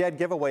 that's a dead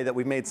giveaway that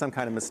we've made some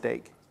kind of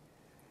mistake.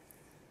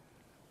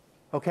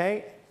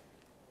 Okay?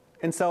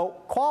 And so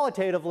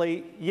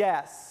qualitatively,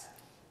 yes,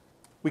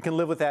 we can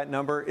live with that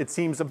number. It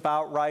seems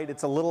about right.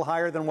 It's a little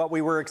higher than what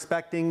we were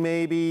expecting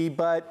maybe,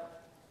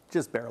 but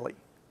just barely.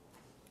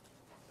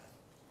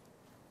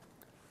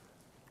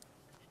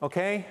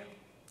 Okay?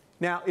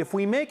 Now, if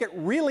we make it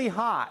really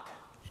hot,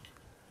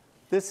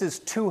 this is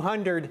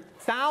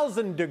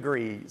 200,000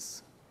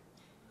 degrees.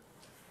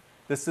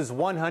 This is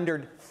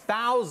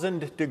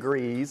 100,000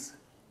 degrees.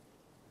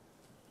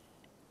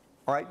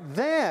 All right,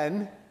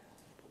 then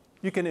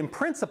you can, in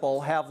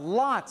principle, have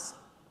lots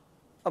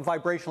of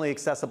vibrationally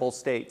accessible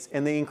states,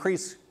 and they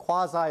increase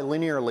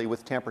quasi-linearly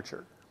with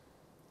temperature.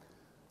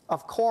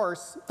 Of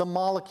course, the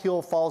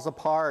molecule falls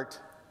apart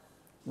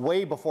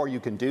way before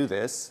you can do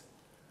this.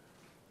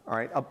 All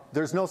right,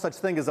 there's no such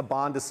thing as a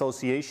bond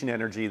dissociation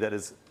energy that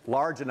is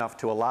large enough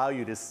to allow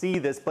you to see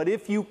this, but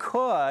if you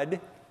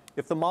could,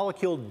 if the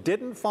molecule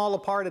didn't fall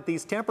apart at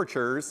these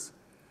temperatures,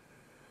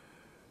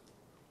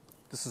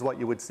 this is what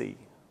you would see.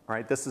 All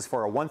right, this is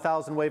for a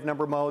 1,000 wave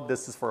number mode,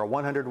 this is for a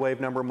 100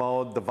 wave number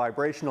mode. The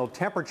vibrational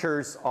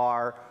temperatures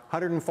are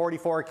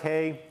 144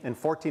 K and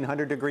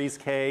 1400 degrees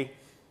K.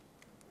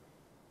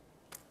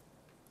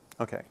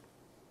 Okay.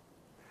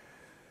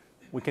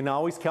 We can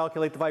always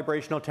calculate the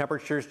vibrational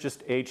temperatures,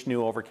 just h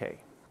nu over K.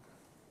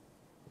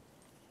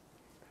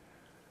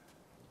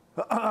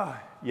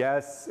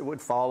 Yes, it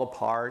would fall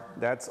apart.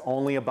 That's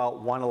only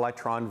about 1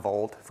 electron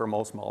volt for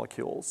most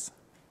molecules.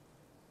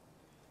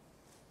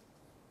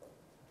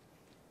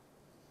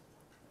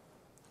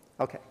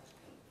 Okay.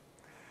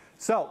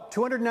 So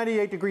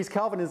 298 degrees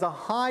Kelvin is a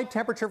high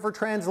temperature for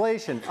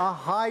translation, a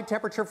high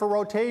temperature for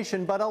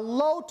rotation, but a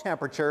low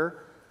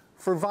temperature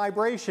for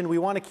vibration. We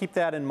want to keep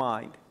that in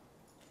mind.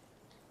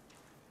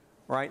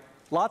 Right?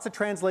 Lots of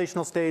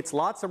translational states,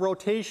 lots of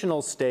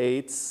rotational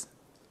states,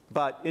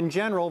 but in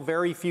general,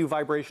 very few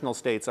vibrational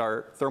states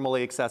are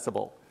thermally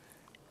accessible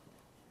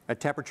at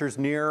temperatures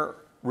near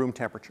room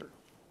temperature.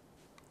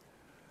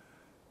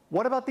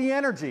 What about the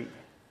energy?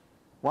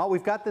 Well,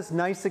 we've got this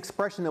nice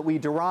expression that we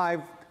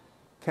derived,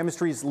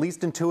 chemistry's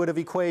least intuitive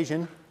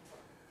equation.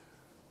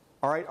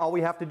 All right, all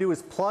we have to do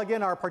is plug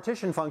in our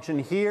partition function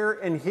here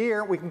and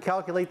here. We can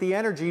calculate the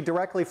energy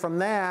directly from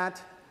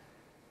that.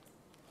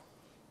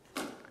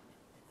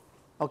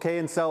 Okay,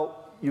 and so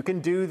you can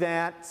do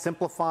that,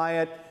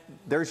 simplify it.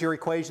 There's your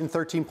equation,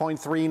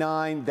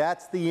 13.39.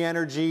 That's the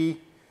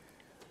energy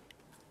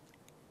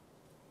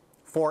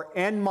for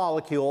n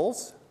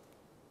molecules.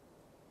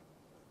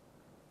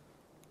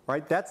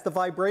 Right, that's the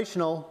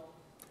vibrational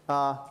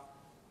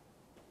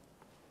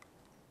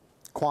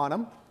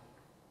quantum.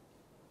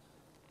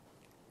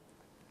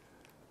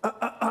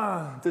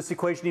 This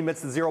equation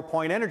emits the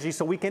 0-point energy,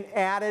 so we can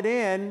add it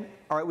in.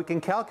 All right, we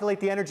can calculate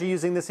the energy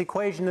using this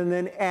equation and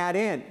then add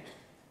in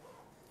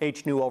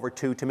h nu over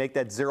 2 to make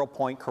that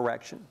 0-point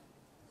correction,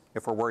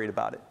 if we're worried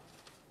about it.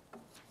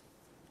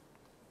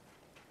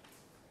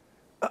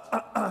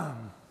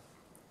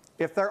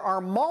 If there are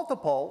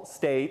multiple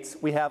states,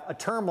 we have a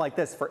term like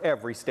this for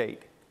every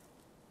state.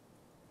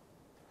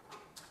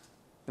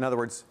 In other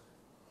words,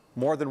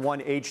 more than one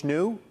h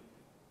nu,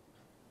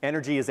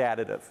 energy is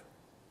additive.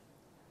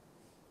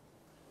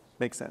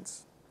 Makes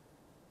sense.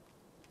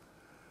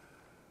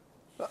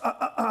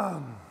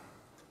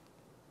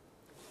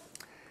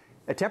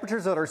 At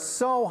temperatures that are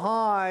so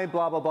high,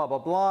 blah, blah, blah, blah,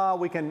 blah,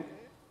 we can,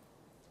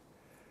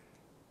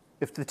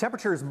 if the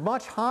temperature is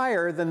much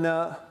higher than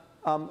the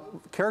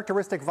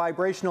characteristic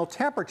vibrational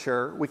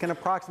temperature, we can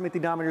approximate the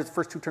denominators of the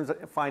first two terms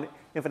and find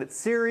infinite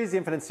series. The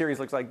infinite series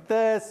looks like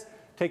this.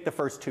 Take the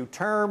first two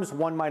terms.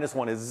 1 minus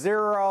 1 is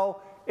 0.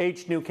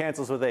 H nu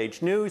cancels with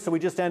H nu, so we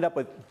just end up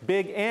with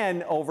big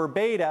N over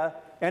beta.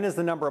 N is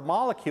the number of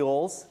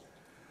molecules.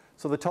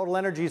 So the total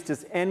energy is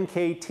just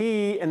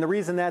NKT, and the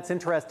reason that's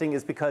interesting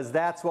is because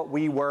that's what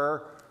we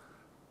were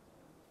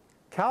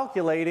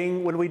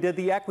calculating when we did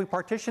the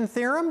equipartition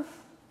theorem.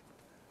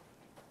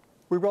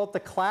 We wrote the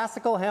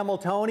classical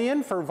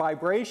Hamiltonian for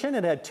vibration.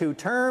 It had two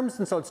terms,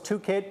 and so it's 2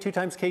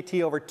 times KT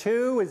over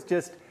 2 is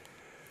just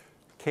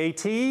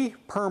KT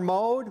per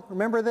mode.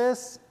 Remember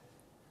this?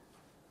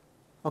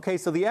 Okay,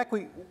 so the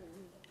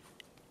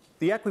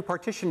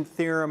equipartition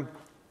theorem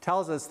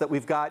tells us that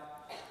we've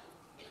got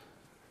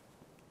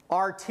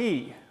RT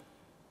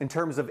in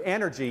terms of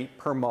energy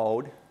per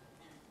mode,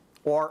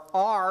 or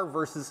R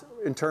versus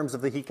in terms of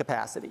the heat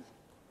capacity.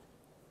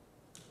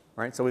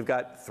 Right, so we've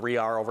got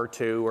 3R over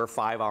 2, or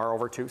 5R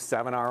over 2,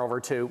 7R over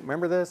 2.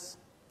 Remember this?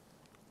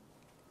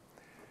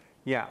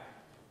 Yeah.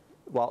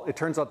 Well, it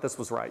turns out this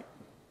was right.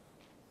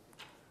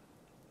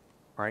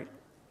 Right?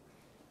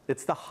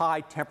 It's the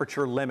high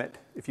temperature limit.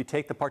 If you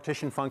take the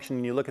partition function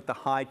and you look at the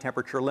high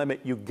temperature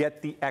limit, you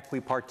get the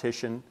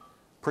equipartition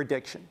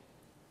prediction.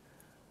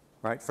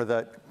 Right? For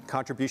the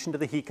contribution to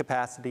the heat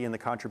capacity and the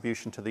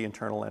contribution to the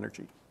internal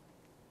energy.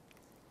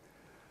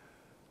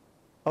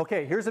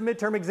 Okay, here's a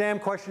midterm exam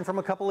question from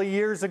a couple of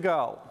years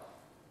ago.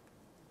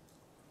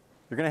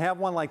 You're going to have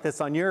one like this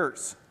on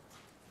yours.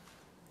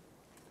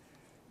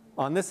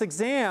 On this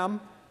exam,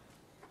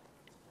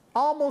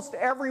 almost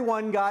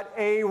everyone got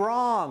A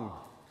wrong.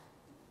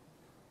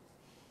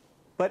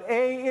 But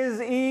A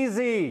is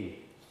easy.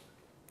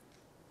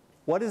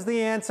 What is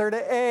the answer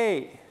to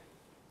A?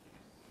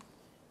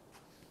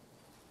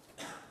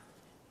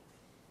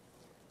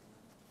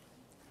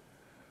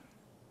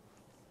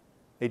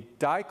 A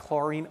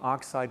dichlorine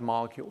oxide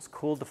molecule is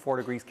cooled to 4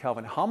 degrees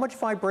Kelvin. How much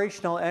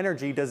vibrational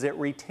energy does it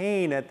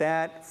retain at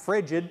that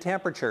frigid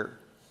temperature?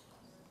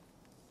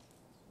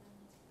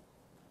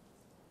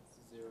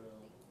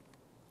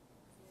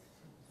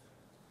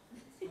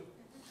 0.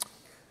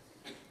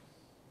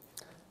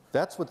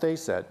 That's what they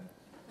said.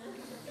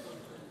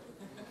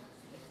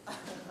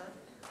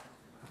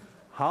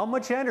 How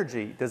much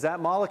energy does that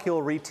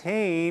molecule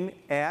retain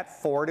at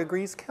 4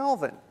 degrees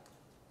Kelvin?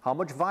 How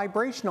much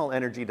vibrational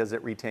energy does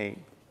it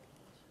retain?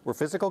 We're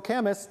physical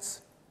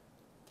chemists.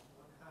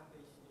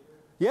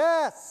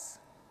 Yes!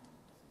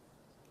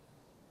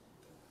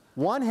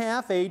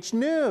 1/2 H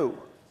nu.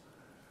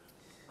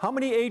 How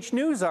many H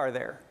nus are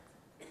there?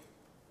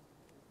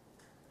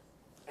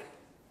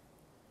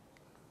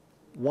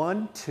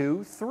 1,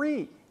 2,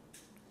 3.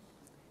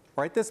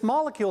 Right? This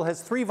molecule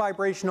has 3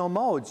 vibrational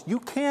modes. You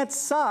can't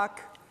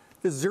suck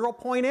the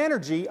 0-point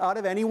energy out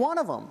of any one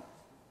of them,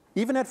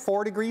 even at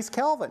 4 degrees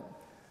Kelvin.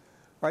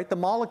 Right? The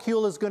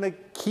molecule is going to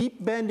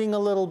keep bending a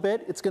little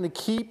bit. It's going to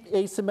keep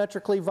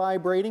asymmetrically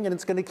vibrating, and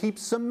it's going to keep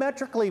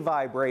symmetrically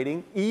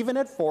vibrating even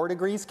at 4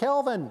 degrees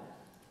Kelvin.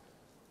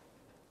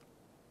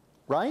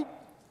 Right?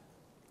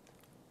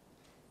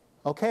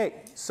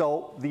 Okay,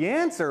 so the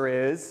answer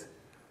is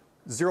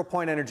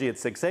 0-point energy at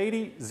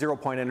 680,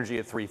 0-point energy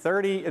at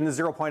 330, and the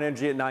 0-point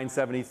energy at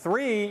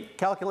 973.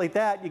 Calculate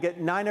that, you get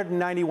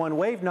 991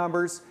 wave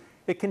numbers.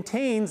 It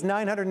contains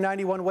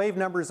 991 wave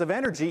numbers of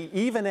energy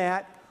even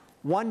at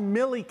 1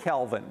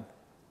 millikelvin.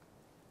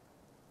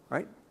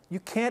 Right?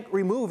 You can't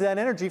remove that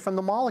energy from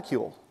the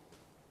molecule.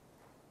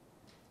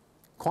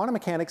 Quantum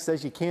mechanics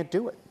says you can't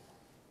do it.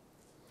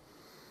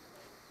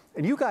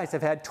 And you guys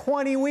have had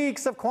 20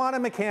 weeks of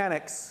quantum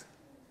mechanics.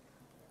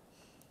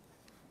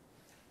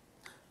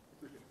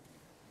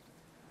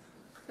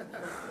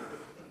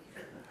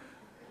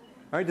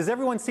 All right, does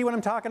everyone see what I'm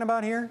talking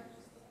about here?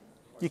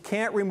 You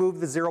can't remove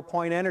the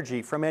 0-point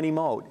energy from any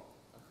mode.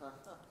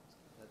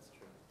 That's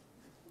true.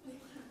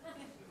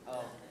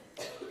 Oh.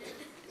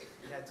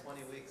 You had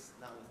 20 weeks,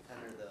 not with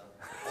Penner,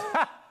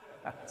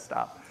 though.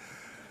 Stop.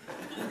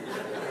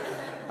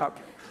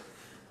 Okay.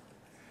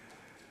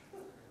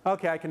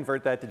 Okay, I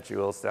convert that to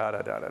joules.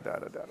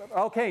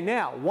 Okay,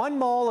 now, 1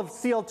 mole of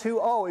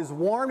Cl2O is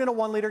warmed in a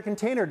 1-liter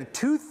container to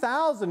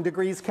 2,000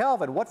 degrees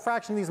Kelvin. What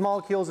fraction of these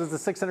molecules is the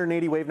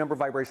 680 wave number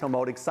vibrational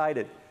mode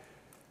excited?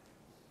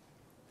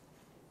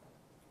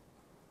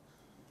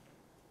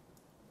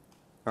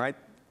 All right,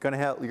 you're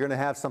going to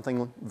have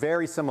something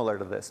very similar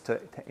to this to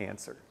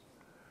answer.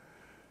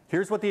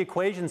 Here's what the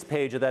equations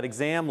page of that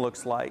exam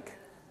looks like.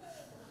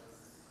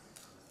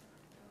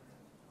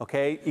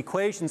 Okay,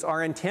 equations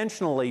are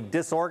intentionally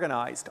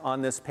disorganized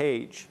on this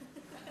page.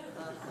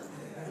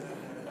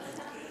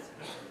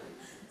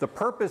 The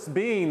purpose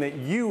being that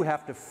you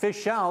have to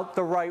fish out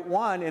the right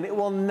one, and it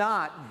will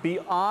not be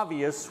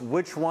obvious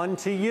which one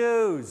to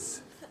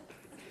use.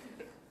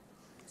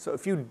 So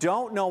if you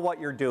don't know what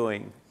you're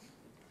doing,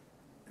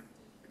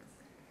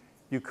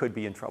 you could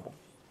be in trouble.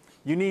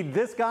 You need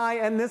this guy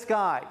and this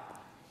guy.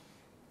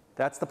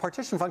 That's the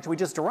partition function we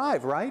just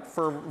derived, right,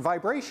 for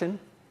vibration.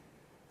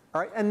 All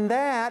right, and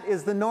that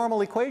is the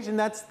normal equation.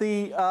 That's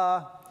the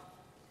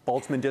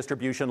Boltzmann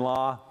distribution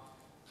law.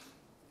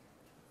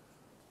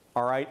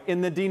 All right,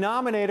 in the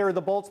denominator,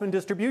 the Boltzmann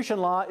distribution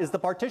law is the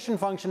partition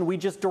function. We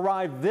just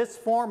derived this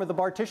form of the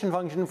partition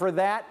function for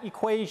that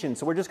equation.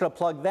 So we're just going to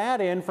plug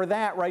that in for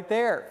that right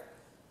there.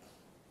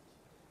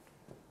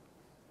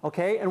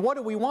 Okay, and what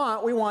do we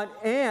want? We want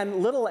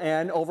n, little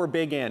n, over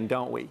big N,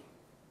 don't we?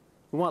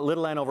 We want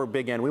little n over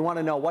big N. We want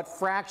to know what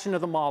fraction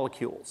of the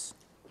molecules.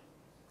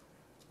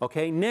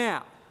 Okay,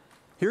 now,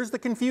 here's the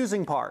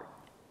confusing part.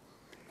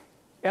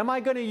 Am I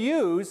going to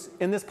use,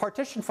 in this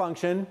partition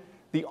function,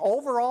 the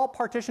overall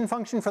partition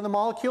function for the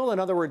molecule, in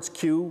other words,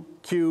 Q,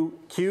 Q,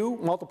 Q,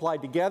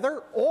 multiplied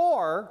together,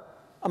 or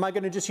am I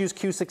going to just use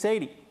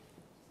Q680?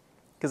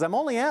 Because I'm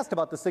only asked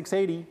about the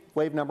 680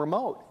 wave number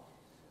mode.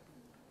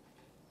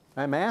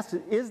 I'm asked,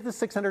 is the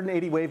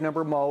 680 wave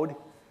number mode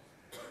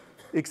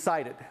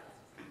excited?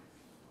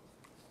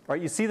 All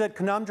right, you see that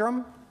conundrum?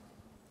 All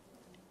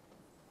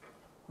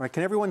right,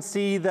 can everyone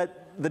see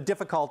that the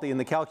difficulty in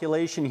the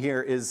calculation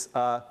here is,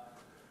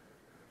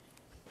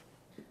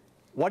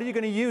 what are you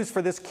going to use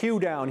for this Q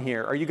down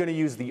here? Are you going to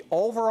use the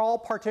overall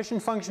partition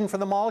function for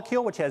the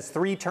molecule, which has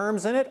 3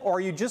 terms in it, or are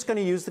you just going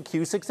to use the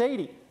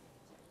Q680?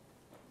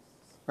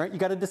 Right? You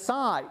got to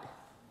decide.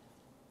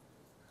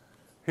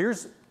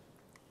 Here's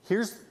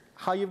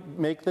how you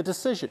make the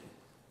decision.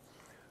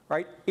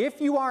 Right? If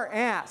you are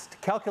asked to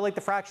calculate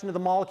the fraction of the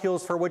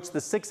molecules for which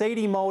the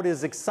 680 mode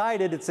is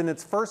excited, it's in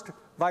its first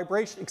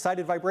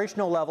excited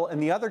vibrational level,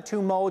 and the other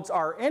 2 modes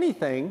are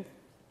anything,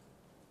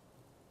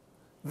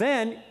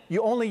 then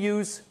you only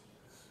use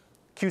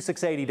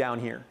Q680 down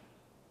here.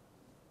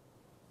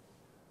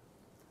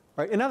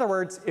 Right? In other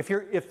words,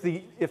 if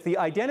the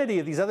identity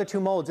of these other 2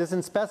 modes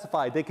isn't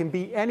specified, they can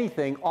be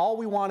anything. All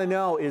we want to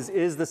know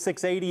is the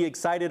 680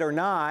 excited or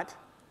not?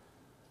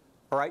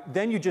 All right,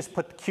 then you just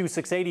put the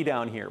Q680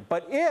 down here.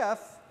 But if,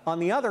 on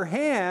the other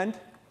hand,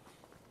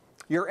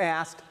 you're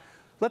asked,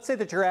 let's say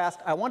that you're asked,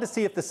 I want to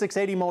see if the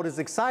 680 mode is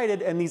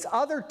excited and these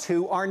other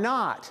 2 are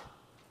not.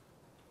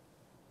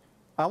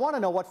 I want to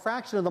know what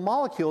fraction of the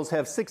molecules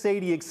have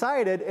 680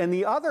 excited and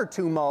the other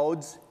 2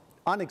 modes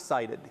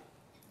unexcited.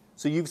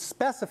 So you've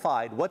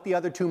specified what the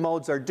other 2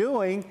 modes are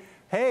doing.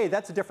 Hey,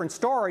 that's a different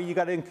story. You've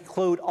got to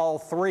include all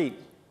 3.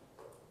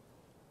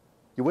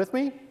 You with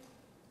me?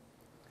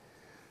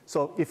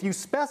 So if you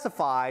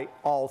specify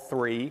all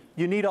 3,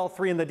 you need all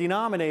 3 in the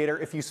denominator.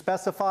 If you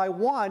specify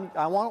 1,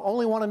 I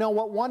only want to know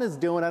what 1 is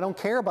doing. I don't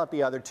care about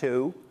the other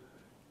 2.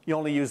 You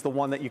only use the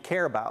one that you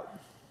care about.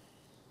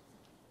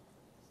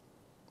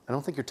 I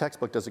don't think your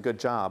textbook does a good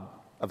job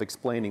of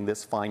explaining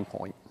this fine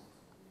point.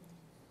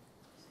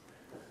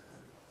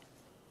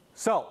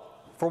 So,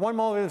 for one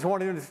moment,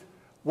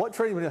 what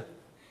trading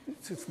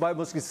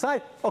must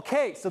decide?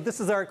 Okay, so this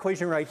is our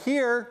equation right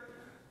here.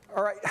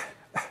 All right,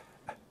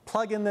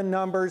 plug in the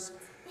numbers.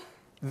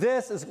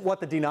 This is what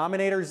the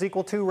denominator is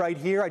equal to right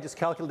here. I just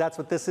calculate that's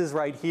what this is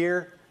right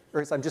here.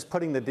 Or I'm just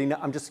putting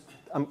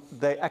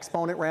the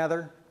exponent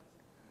rather.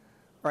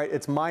 Right,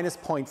 it's minus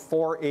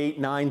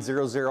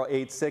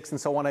 0.48900086, and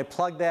so when I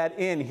plug that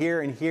in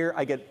here and here,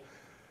 I get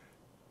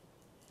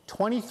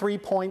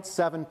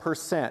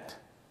 23.7%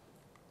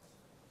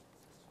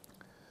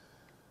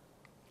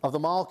 of the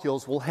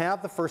molecules will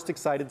have the first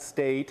excited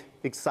state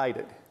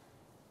excited.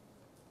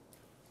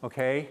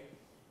 Okay?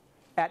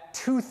 At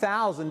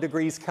 2,000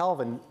 degrees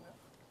Kelvin.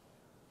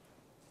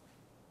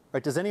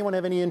 Right, does anyone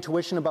have any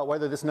intuition about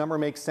whether this number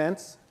makes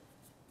sense?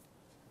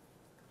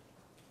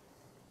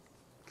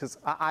 Because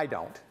I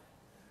don't.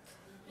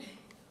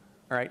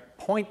 All right,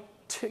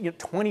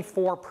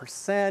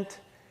 24%,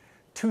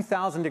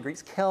 2,000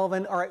 degrees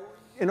Kelvin. All right,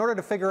 in order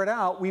to figure it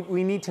out,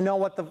 we need to know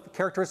what the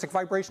characteristic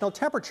vibrational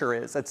temperature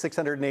is at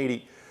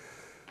 680.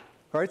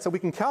 All right, so we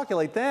can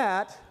calculate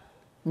that,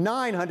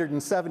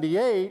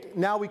 978.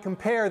 Now we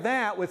compare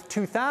that with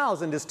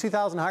 2,000. Is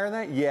 2,000 higher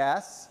than that?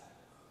 Yes.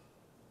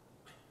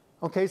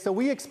 Okay, so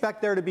we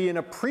expect there to be an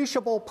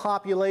appreciable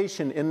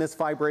population in this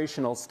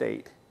vibrational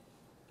state.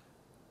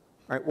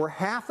 All right, we're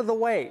half of the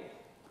way.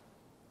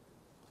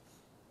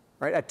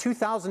 Right, at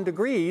 2,000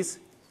 degrees,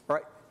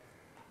 right,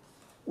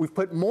 we've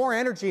put more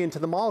energy into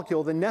the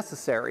molecule than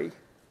necessary,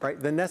 right,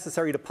 than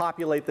necessary to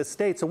populate this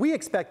state. So we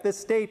expect this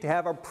state to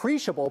have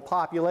appreciable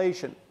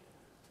population.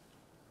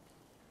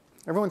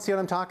 Everyone see what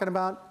I'm talking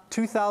about?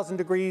 2,000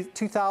 degrees,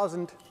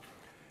 2,000.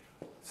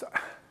 So,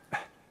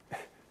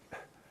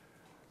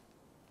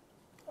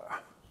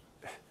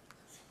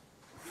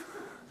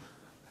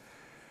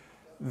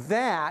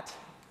 that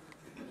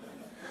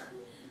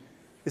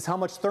is how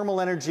much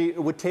thermal energy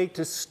it would take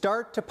to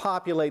start to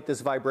populate this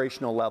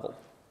vibrational level.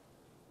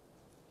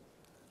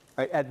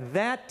 Right, at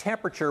that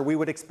temperature, we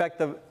would expect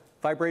the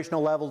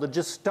vibrational level to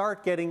just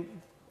start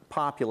getting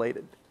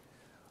populated.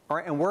 All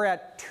right, and we're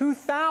at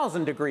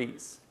 2,000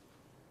 degrees.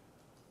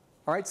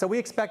 All right, so we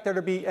expect there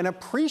to be an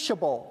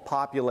appreciable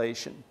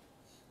population.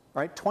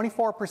 All right,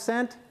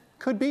 24%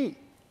 could be.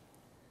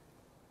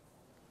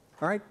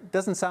 All right,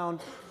 doesn't sound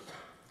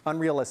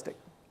unrealistic.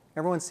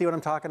 Everyone see what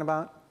I'm talking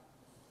about?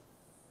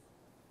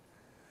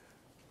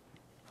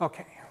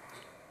 Okay.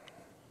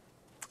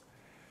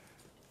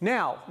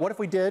 Now, what if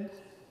we did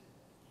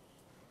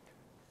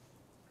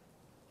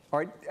All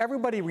right,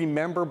 everybody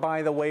remember,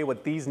 by the way,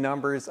 what these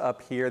numbers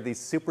up here, these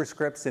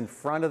superscripts in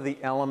front of the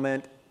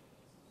element,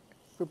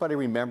 everybody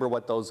remember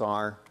what those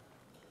are?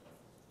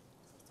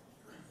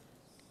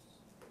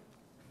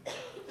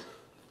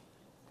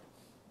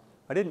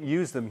 I didn't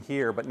use them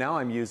here, but now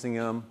I'm using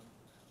them.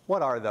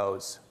 What are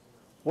those?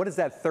 What is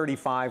that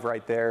 35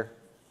 right there?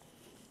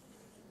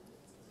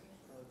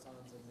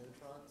 Protons and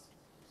neutrons.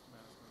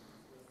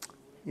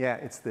 Yeah,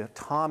 it's the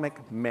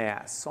atomic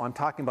mass. So I'm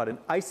talking about an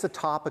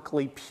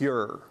isotopically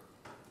pure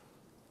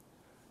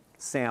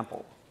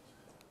sample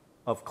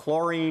of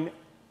chlorine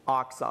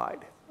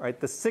oxide. Right?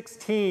 The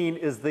 16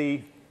 is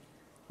the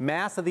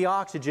mass of the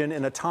oxygen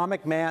in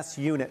atomic mass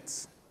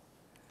units.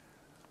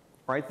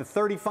 Right? The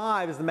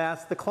 35 is the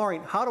mass of the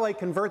chlorine. How do I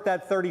convert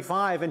that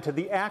 35 into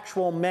the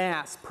actual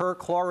mass per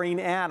chlorine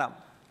atom?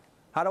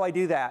 How do I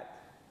do that?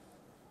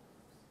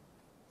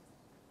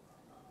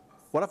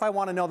 What if I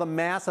want to know the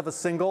mass of a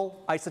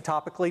single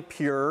isotopically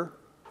pure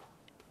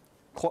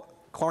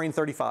chlorine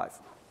 35?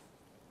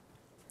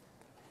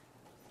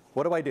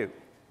 What do I do?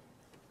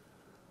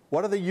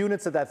 What are the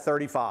units of that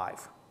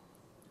 35?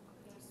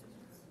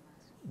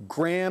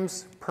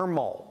 Grams per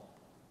mole.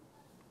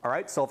 All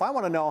right, so if I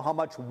want to know how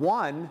much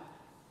one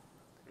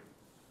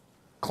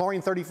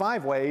chlorine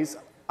 35 weighs,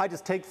 I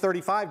just take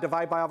 35,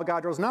 divide by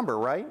Avogadro's number,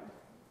 right?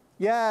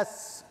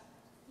 Yes.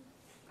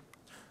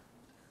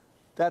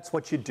 That's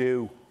what you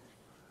do.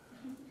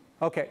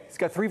 Okay, it's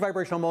got 3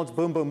 vibrational modes,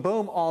 boom, boom,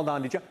 boom, all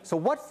non-degenerate. So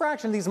what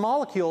fraction of these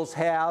molecules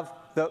have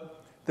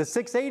the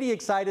 680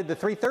 excited, the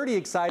 330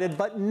 excited,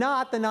 but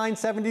not the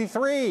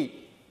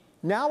 973?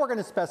 Now we're going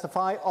to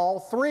specify all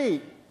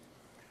 3.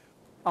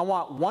 I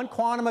want 1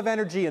 quantum of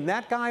energy in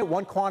that guy,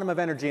 1 quantum of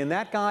energy in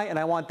that guy, and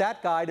I want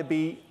that guy to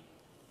be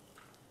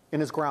in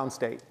his ground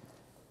state.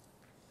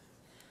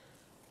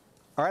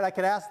 All right, I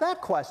could ask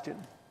that question.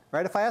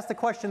 Right? If I ask the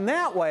question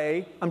that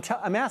way,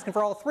 I'm asking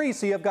for all 3,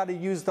 so you've got to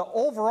use the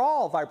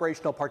overall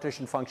vibrational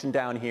partition function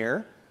down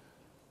here.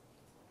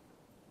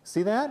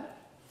 See that?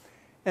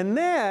 And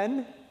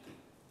then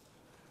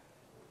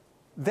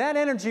that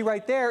energy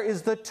right there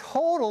is the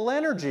total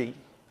energy.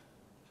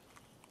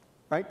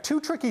 Right? 2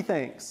 tricky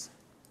things.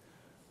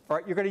 All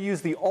right, you're going to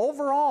use the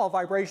overall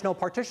vibrational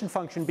partition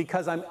function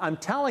because I'm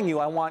telling you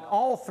I want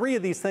all 3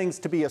 of these things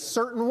to be a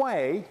certain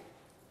way.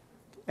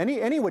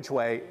 Any which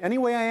way, any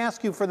way I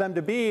ask you for them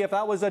to be, if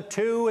that was a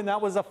 2 and that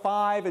was a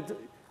 5,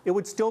 it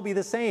would still be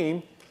the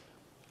same.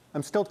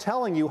 I'm still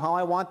telling you how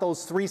I want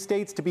those 3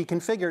 states to be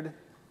configured.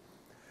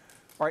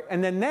 All right,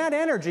 and then that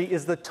energy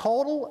is the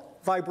total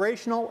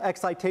vibrational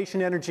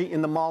excitation energy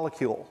in the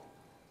molecule.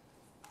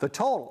 The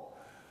total.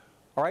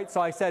 All right,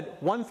 so I said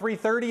 1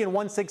 330 and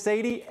 1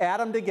 680, add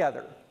them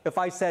together. If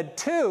I said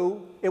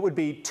 2, it would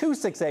be 2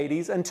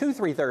 680s and 2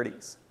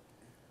 330s.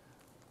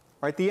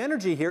 Right, the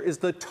energy here is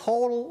the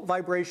total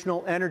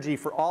vibrational energy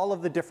for all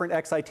of the different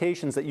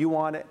excitations that you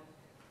want to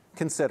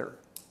consider.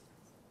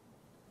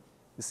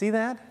 You see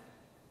that?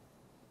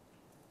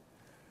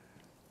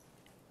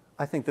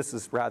 I think this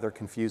is rather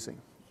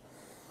confusing.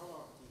 How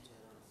about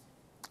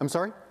degeneracy? I'm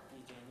sorry?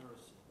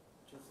 Degeneracy.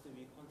 Just to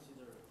be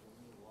considered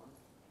only 1.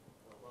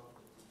 About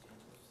the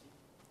degeneracy.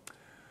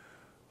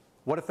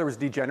 What if there was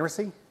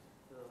degeneracy? You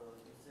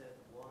said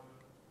 1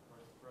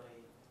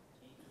 multiplied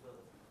e to the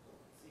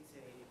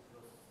 680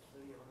 plus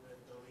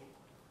 330.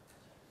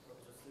 But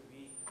just to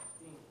be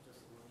think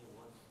just only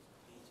 1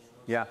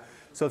 degeneracy. Yeah.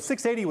 So if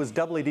 680 was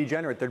doubly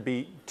degenerate, there'd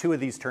be 2 of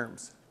these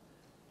terms.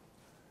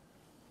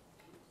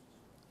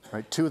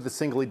 Right? 2 of the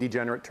singly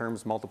degenerate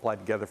terms multiplied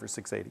together for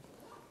 680.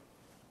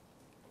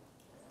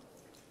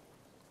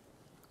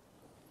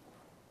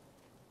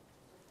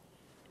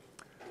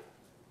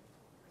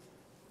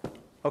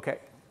 Okay,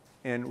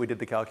 and we did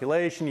the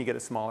calculation. You get a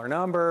smaller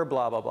number,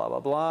 blah, blah, blah, blah,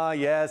 blah.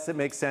 Yes, it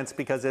makes sense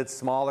because it's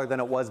smaller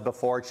than it was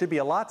before. It should be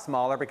a lot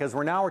smaller because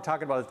we're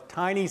talking about a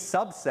tiny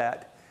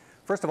subset.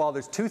 First of all,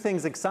 there's 2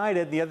 things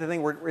excited. The other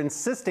thing, we're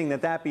insisting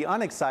that that be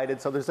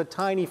unexcited, so there's a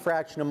tiny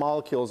fraction of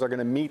molecules that are going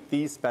to meet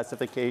these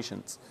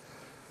specifications.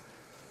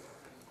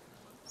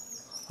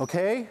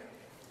 Okay?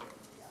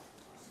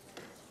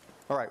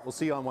 All right, we'll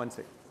see you on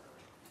Wednesday.